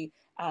actually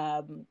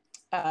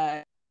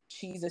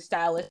she's a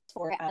stylist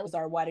for as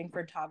our wedding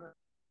photographer,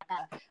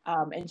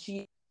 and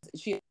she's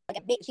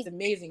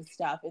amazing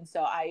stuff. And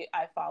so I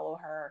follow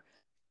her,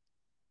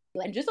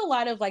 and just a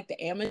lot of like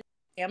the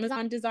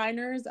Amazon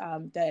designers.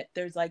 That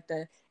there's like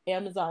the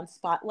Amazon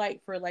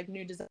spotlight for like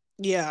new design.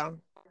 Yeah.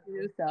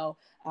 So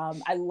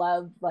I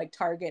love like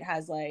Target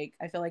has like,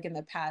 I feel like in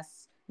the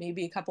past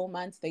maybe a couple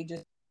months they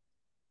just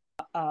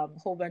a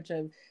whole bunch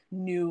of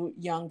new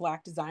young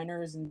Black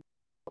designers, and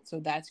so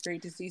that's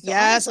great to see. So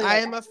Yes, honestly, I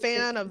like, am a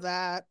fan of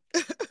that.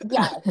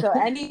 yeah, so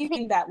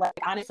anything that like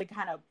honestly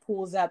kind of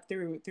pulls up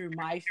through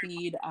my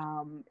feed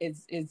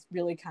is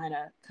really kind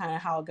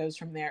of how it goes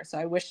from there. So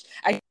I wish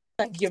I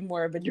could give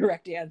more of a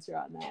direct answer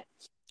on that.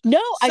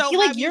 No, I So feel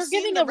like have you you're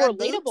seen giving the a red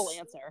relatable boots?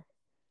 answer.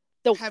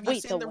 Have you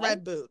seen the what?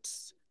 red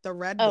boots? The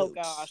red Oh boots.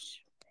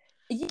 gosh.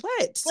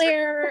 What?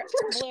 Blayre.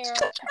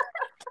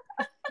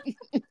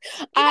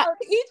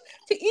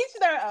 To each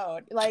their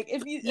own. Like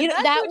if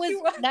that's what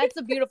you want. That's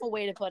a beautiful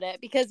way to put it,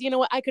 because you know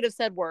what, I could have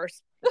said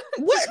worse.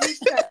 What?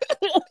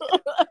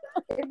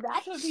 If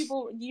that's what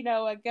people,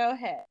 go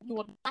ahead. You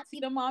will not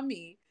see them on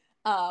me.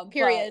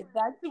 Period.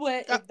 But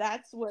if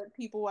that's what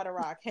people want to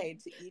rock, hey,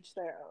 to each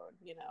their own.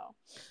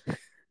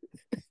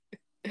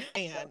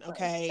 And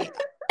okay.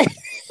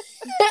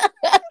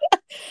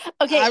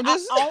 Okay, I'm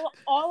just...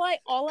 all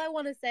I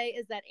want to say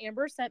is that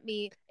Amber sent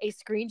me a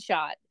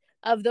screenshot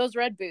of those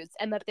red boots,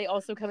 and that they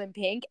also come in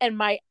pink, and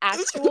my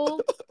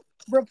actual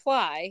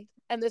reply,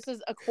 and this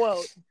is a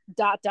quote, ...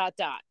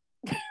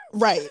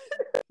 Right.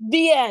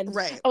 The end.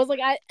 Right. I was like,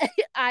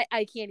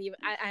 I can't even,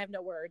 I have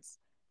no words.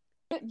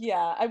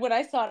 Yeah, when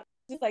I saw it,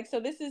 just like, so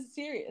this is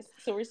serious.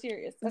 So we're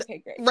serious. Okay,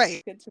 great.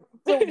 Right. Good to...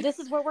 So this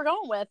is what we're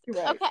going with.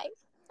 Right.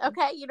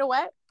 Okay, you know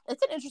what?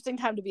 It's an interesting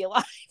time to be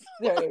alive.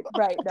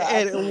 Right. No,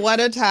 And what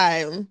a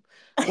time.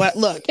 What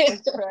look.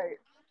 Right.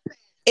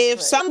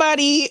 If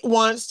somebody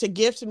wants to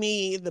gift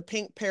me the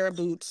pink pair of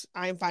boots,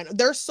 I'm fine.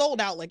 They're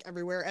sold out like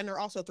everywhere, and they're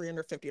also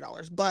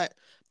 $350. But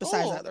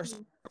besides that, they're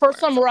for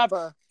some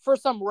rubber, for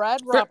some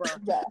red rubber.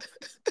 Yeah.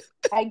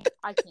 I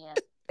can't.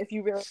 If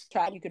you really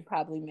tried, you could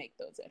probably make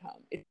those at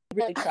home. If you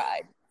really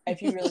tried.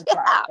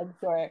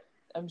 Tried,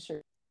 I'm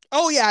sure.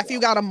 Oh yeah, if you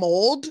got a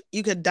mold,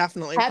 you could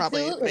definitely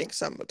probably make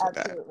some.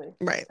 Absolutely.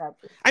 Right.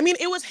 Absolutely. I mean,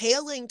 it was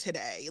hailing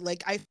today.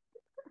 Like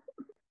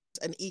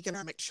an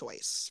economic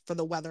choice for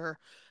the weather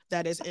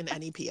that is in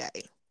NEPA.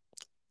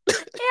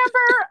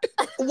 Amber!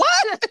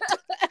 What?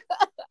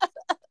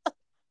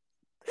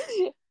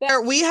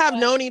 We have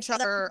known each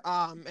other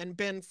and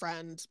been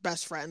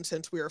best friends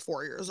since we were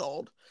 4 years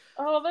old.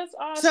 Oh, that's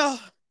awesome. So,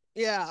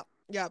 yeah.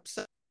 Yep.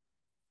 So,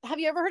 have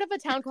you ever heard of a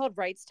town called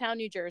Wrightstown,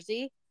 New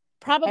Jersey?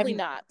 Probably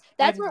not.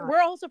 That's where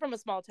we're also from, a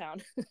small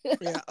town.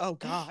 Yeah. Oh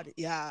God.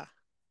 Yeah.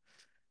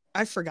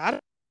 I forgot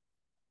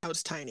I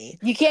was tiny.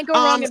 You can't go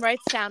wrong in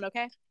Wrightstown,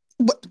 okay?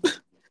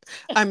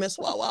 I miss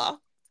Wawa.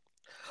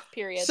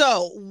 Period.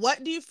 So,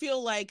 what do you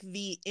feel like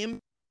the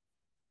impact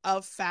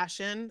of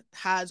fashion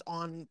has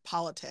on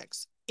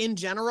politics in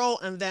general,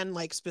 and then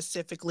like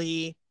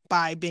specifically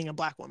by being a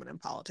Black woman in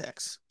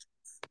politics?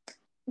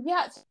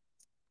 Yeah,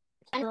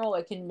 in general,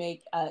 it can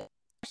make,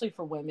 especially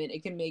for women,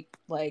 it can make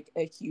like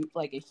a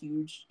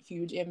huge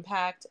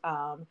impact.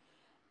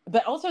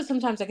 But also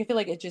sometimes, like, I feel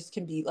like it just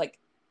can be like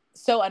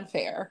so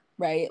unfair,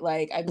 right?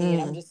 Like, I mean,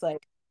 I'm just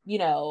like,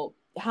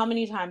 how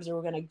many times are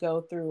we going to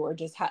go through or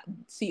just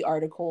see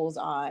articles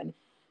on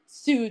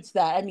suits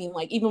that, I mean,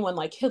 like, even when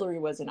like Hillary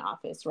was in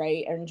office,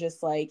 right? And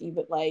just like,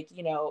 even like,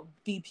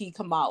 BP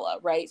Kamala,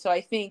 right? So I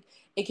think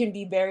it can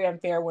be very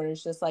unfair when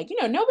it's just like,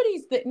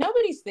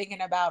 nobody's thinking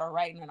about or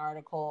writing an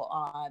article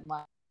on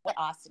like what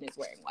Austin is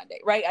wearing one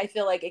day, right? I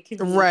feel like it can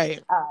be,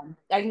 right.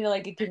 I feel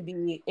like it can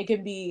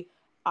be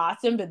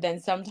awesome, but then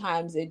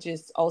sometimes it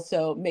just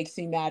also makes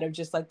me mad of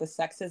just like the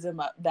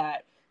sexism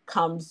that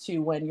comes to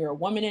when you're a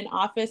woman in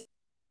office.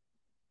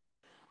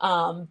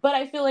 But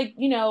I feel like,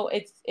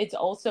 it's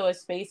also a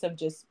space of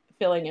just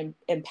feeling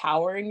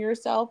empowering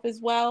yourself as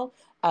well,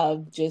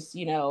 of just,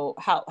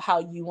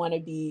 how you want to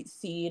be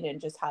seen,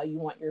 and just how you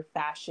want your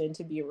fashion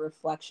to be a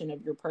reflection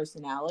of your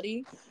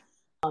personality.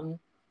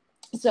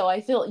 So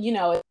I feel,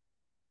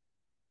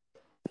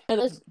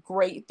 there's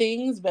great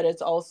things, but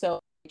it's also,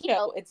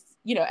 it's,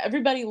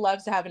 everybody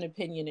loves to have an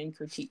opinion and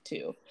critique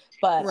too.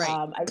 But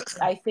Right.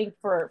 I think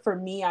for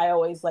me, I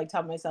always like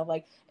tell myself,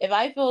 like, if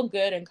I feel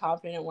good and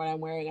confident in what I'm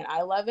wearing and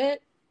I love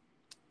it,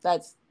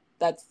 that's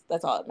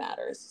all that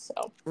matters.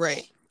 So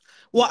Right.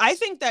 Well, yeah. I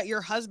think that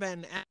your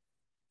husband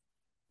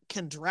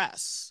can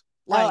dress.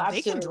 Oh, Like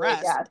they can absolutely.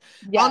 dress Yes.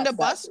 on the Yes.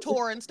 bus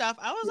tour and stuff.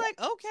 I was Yeah. like,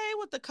 okay,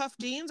 with the cuff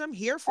jeans, I'm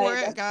here for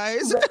I it,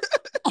 guys. know.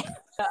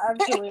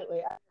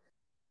 Absolutely.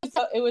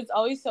 So it was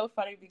always so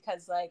funny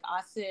because like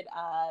Austin,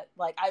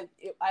 like I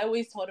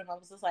always told him, I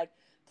was just like,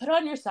 put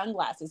on your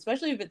sunglasses,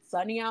 especially if it's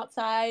sunny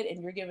outside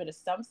and you're giving a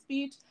stump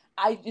speech.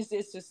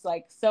 It's just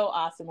like so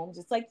awesome. I'm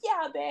just like,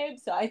 yeah, babe.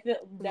 So I feel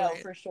no,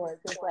 Right. for sure.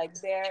 It's just like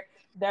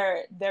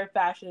their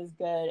fashion is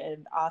good,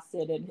 and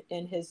Austin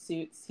in his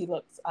suits, he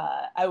looks.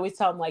 I always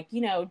tell him, like,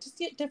 just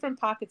get different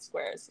pocket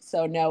squares.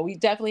 So no, we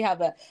definitely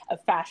have a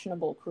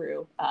fashionable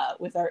crew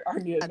with our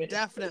new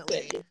administration.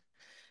 Definitely.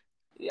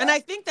 And Yeah. I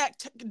think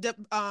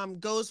that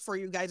goes for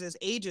you guys'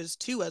 ages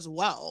too, as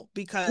well,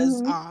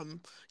 because Mm-hmm.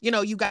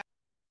 you guys are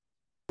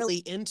really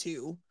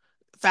into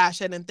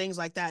fashion and things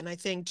like that. And I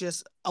think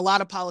just a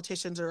lot of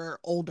politicians are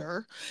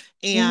older,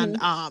 and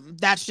Mm-hmm.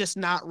 that's just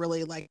not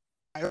really like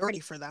a priority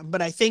for them.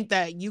 But I think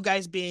that you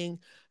guys being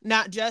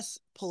not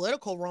just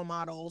political role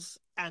models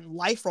and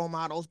life role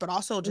models, but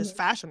also just Mm-hmm.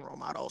 fashion role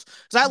models.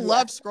 Because I Yeah.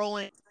 love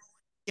scrolling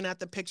at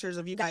the pictures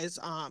of you guys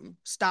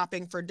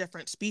stopping for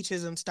different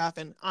speeches and stuff,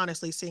 and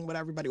honestly seeing what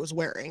everybody was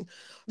wearing.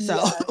 So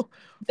Yeah.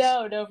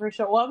 No, no, for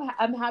sure. Well,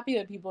 I'm happy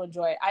that people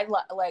enjoy it. I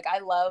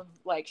love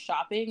like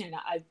shopping, and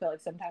I feel like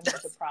sometimes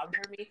it's a problem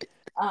for me.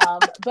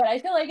 But I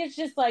feel like it's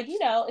just like,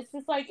 it's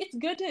just like it's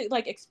good to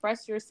like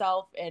express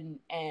yourself, and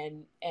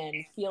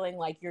feeling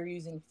like you're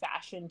using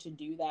fashion to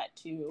do that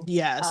too.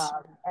 yes.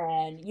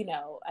 And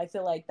I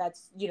feel like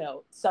that's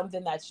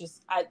something that's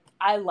just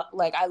I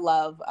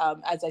love,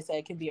 as I say,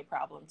 it can be a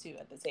problem too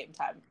at the same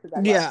time, because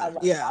I Yeah,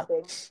 love yeah.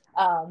 shopping.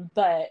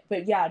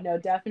 But yeah, no,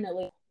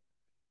 definitely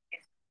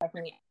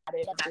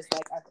added of just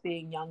like us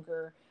being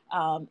younger,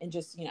 and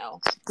just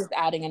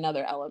adding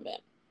another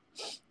element.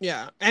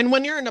 Yeah. And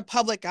when you're in a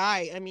public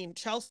eye, I mean,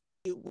 Chelsea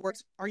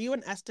works, are you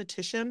an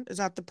esthetician? Is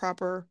that the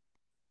proper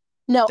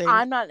No, thing?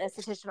 I'm not an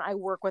esthetician. I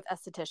work with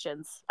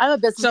estheticians. I'm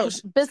a So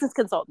business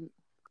consultant.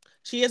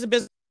 she is a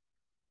business,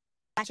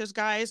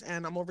 guys,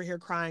 and I'm over here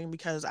crying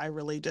because I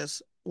really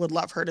just would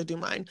love her to do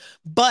mine.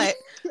 But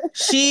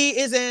she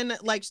is in,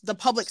 like, the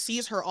public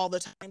sees her all the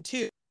time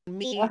too.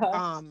 Me,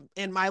 Uh-huh.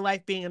 in my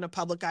life being in a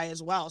public eye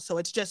as well. So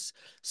it's just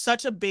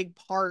such a big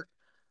part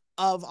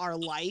of our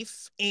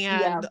life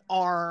Yeah. and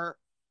our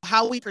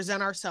how we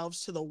present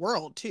ourselves to the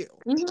world too.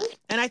 Hmm.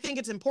 And I think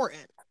it's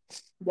important.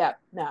 Yeah.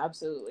 No,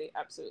 absolutely,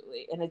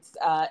 absolutely. And it's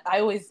I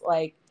always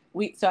like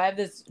so I have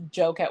this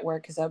joke at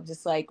work, because I'm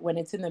just like, when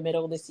it's in the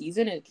middle of the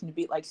season, it can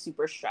be like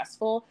super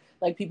stressful.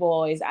 Like, people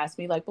always ask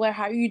me, like, Blayre,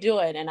 how are you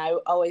doing? And I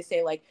always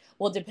say, like,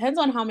 well, it depends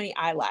on how many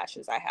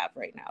eyelashes I have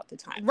right now at the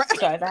time. Right.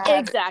 So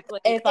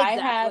Exactly. if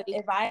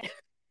I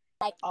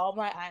like all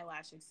my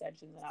eyelash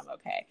extensions, and I'm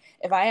okay.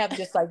 If I have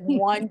just like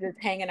one just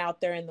hanging out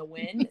there in the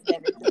wind,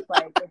 then it's just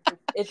like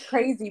it's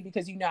crazy,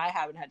 because I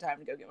haven't had time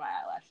to go get my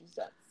eyelashes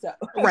done. So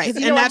Right.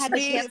 Because And I that's had to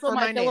me cancel for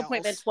my my fill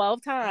appointment nails.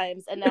 12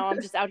 times, and now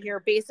I'm just out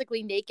here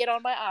basically naked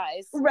on my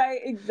eyes.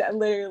 right, exactly,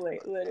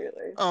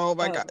 literally. Oh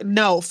my God. Um,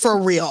 No, for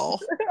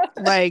real.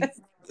 Like,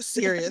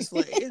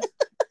 seriously.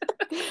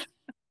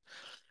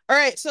 All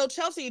right. So,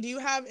 Chelsea, do you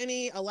have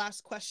a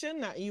last question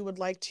that you would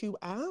like to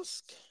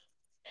ask?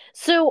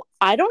 So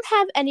I don't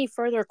have any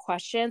further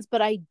questions,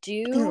 but I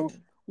do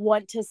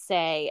want to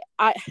say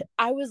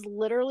I was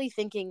literally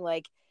thinking,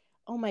 like,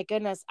 oh my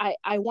goodness,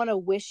 I want to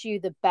wish you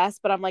the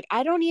best, but I'm like,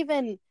 I don't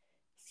even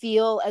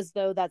feel as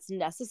though that's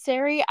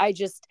necessary. I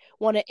just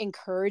want to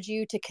encourage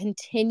you to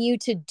continue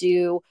to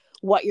do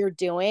what you're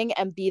doing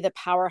and be the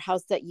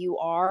powerhouse that you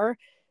are,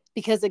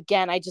 because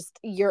again, I just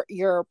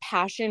your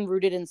passion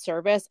rooted in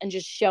service and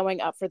just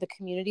showing up for the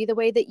community the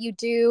way that you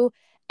do,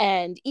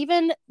 and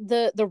even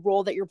the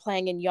role that you're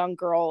playing in young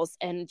girls,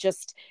 and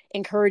just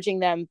encouraging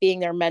them, being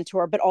their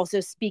mentor, but also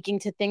speaking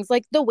to things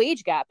like the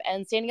wage gap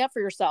and standing up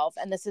for yourself,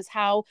 and this is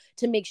how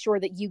to make sure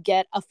that you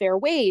get a fair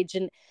wage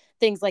and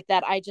things like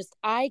that.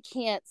 I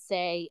can't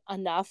say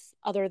enough,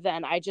 other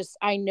than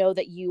I know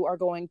that you are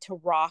going to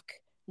rock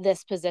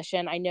this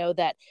position. I know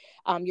that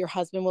your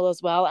husband will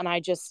as well, and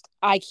I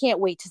can't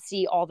wait to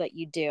see all that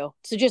you do.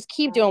 So just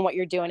keep doing what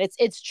you're doing.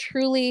 It's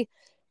truly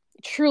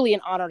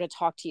an honor to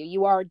talk to you.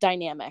 You are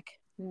dynamic.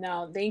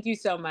 no, thank you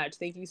so much.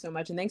 Thank you so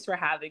much, and thanks for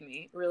having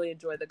me. Really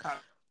enjoyed the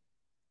conversation.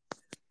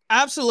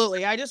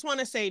 Absolutely. I just want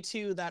to say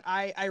too that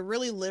I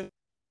really live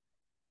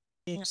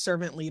being a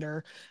servant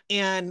leader,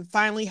 and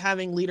finally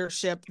having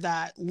leadership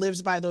that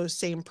lives by those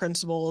same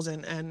principles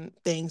and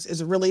things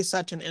is really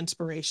such an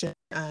inspiration.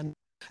 And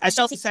as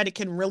Chelsea said, it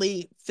can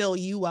really fill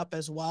you up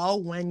as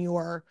well when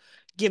you're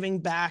giving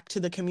back to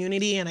the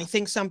community. And I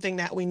think something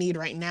that we need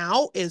right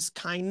now is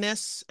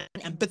kindness and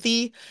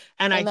empathy.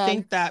 And Amen. I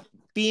think that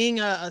being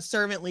a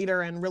servant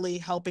leader and really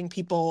helping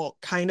people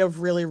kind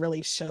of really,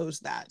 really shows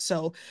that.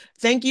 So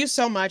thank you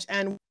so much.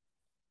 And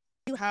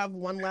you have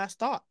one last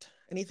thought.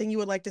 Anything you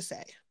would like to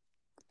say?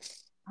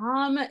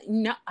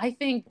 No, I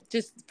think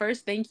just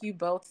first, thank you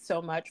both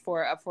so much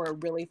for a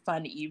really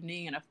fun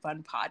evening and a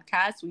fun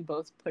podcast. We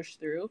both pushed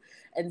through.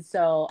 And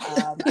so,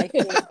 I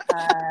think,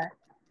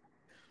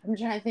 I'm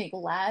trying to think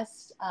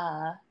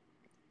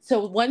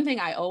so one thing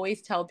I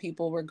always tell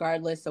people,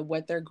 regardless of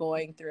what they're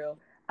going through,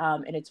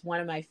 and it's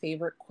one of my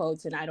favorite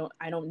quotes, and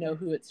I don't know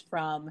who it's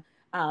from,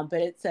 but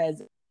it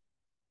says,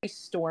 "A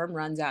storm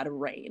runs out of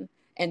rain."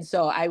 And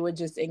so I would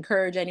just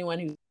encourage anyone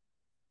who,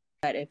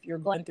 that if you're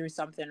going through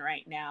something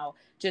right now,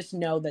 just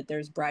know that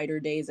there's brighter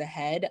days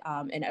ahead,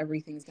 and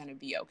everything's going to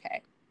be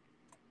okay.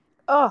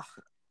 Oh,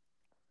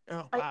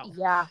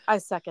 wow. I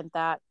second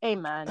that.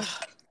 Amen.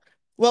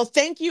 Well,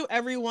 thank you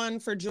everyone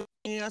for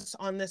joining us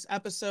on this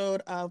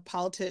episode of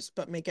Politics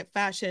But Make It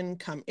Fashion.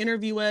 Come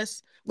interview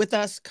us with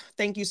us.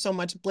 Thank you so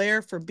much,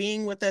 Blayre, for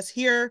being with us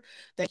here.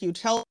 Thank you,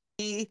 Chelsea.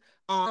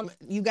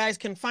 You guys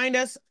can find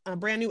us a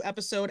brand new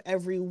episode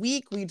every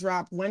week. We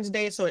drop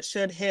Wednesday, so it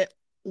should hit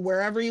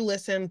wherever you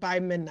listen by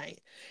midnight.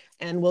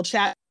 And we'll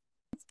chat.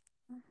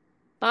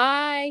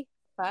 Bye.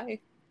 Bye.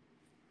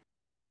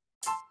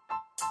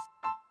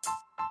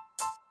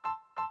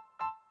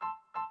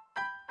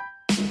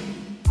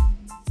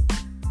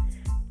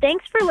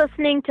 Thanks for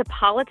listening to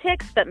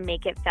Politics But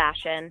Make It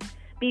Fashion.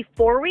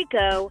 Before we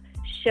go,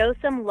 show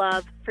some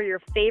love for your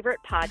favorite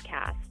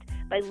podcast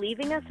by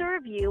leaving us a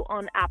review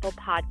on Apple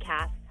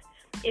Podcasts.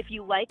 If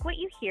you like what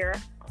you hear,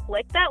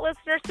 click that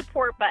listener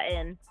support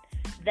button.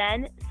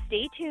 Then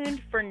stay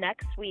tuned for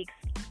next week's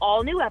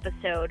all new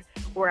episode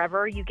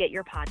wherever you get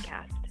your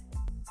podcast.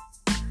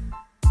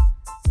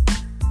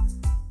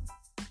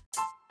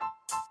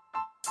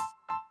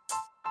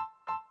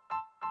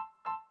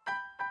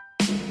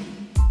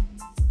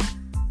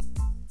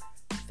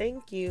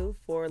 Thank you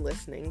for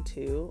listening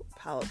to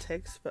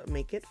Politics But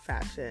Make It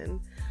Fashion.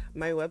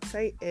 My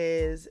website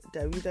is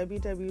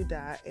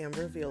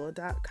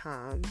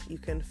www.amberviola.com. You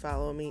can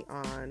follow me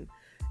on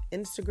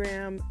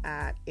Instagram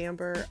at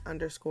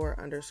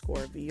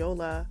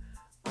Amber__Viola,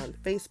 on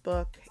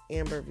Facebook,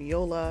 Amber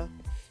Viola,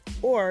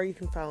 or you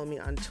can follow me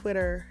on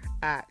Twitter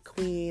at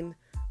Queen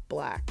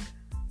Black.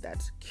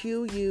 That's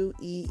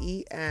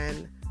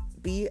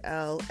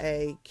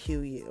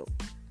QUEENBLAQ.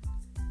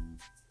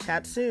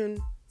 Chat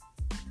soon.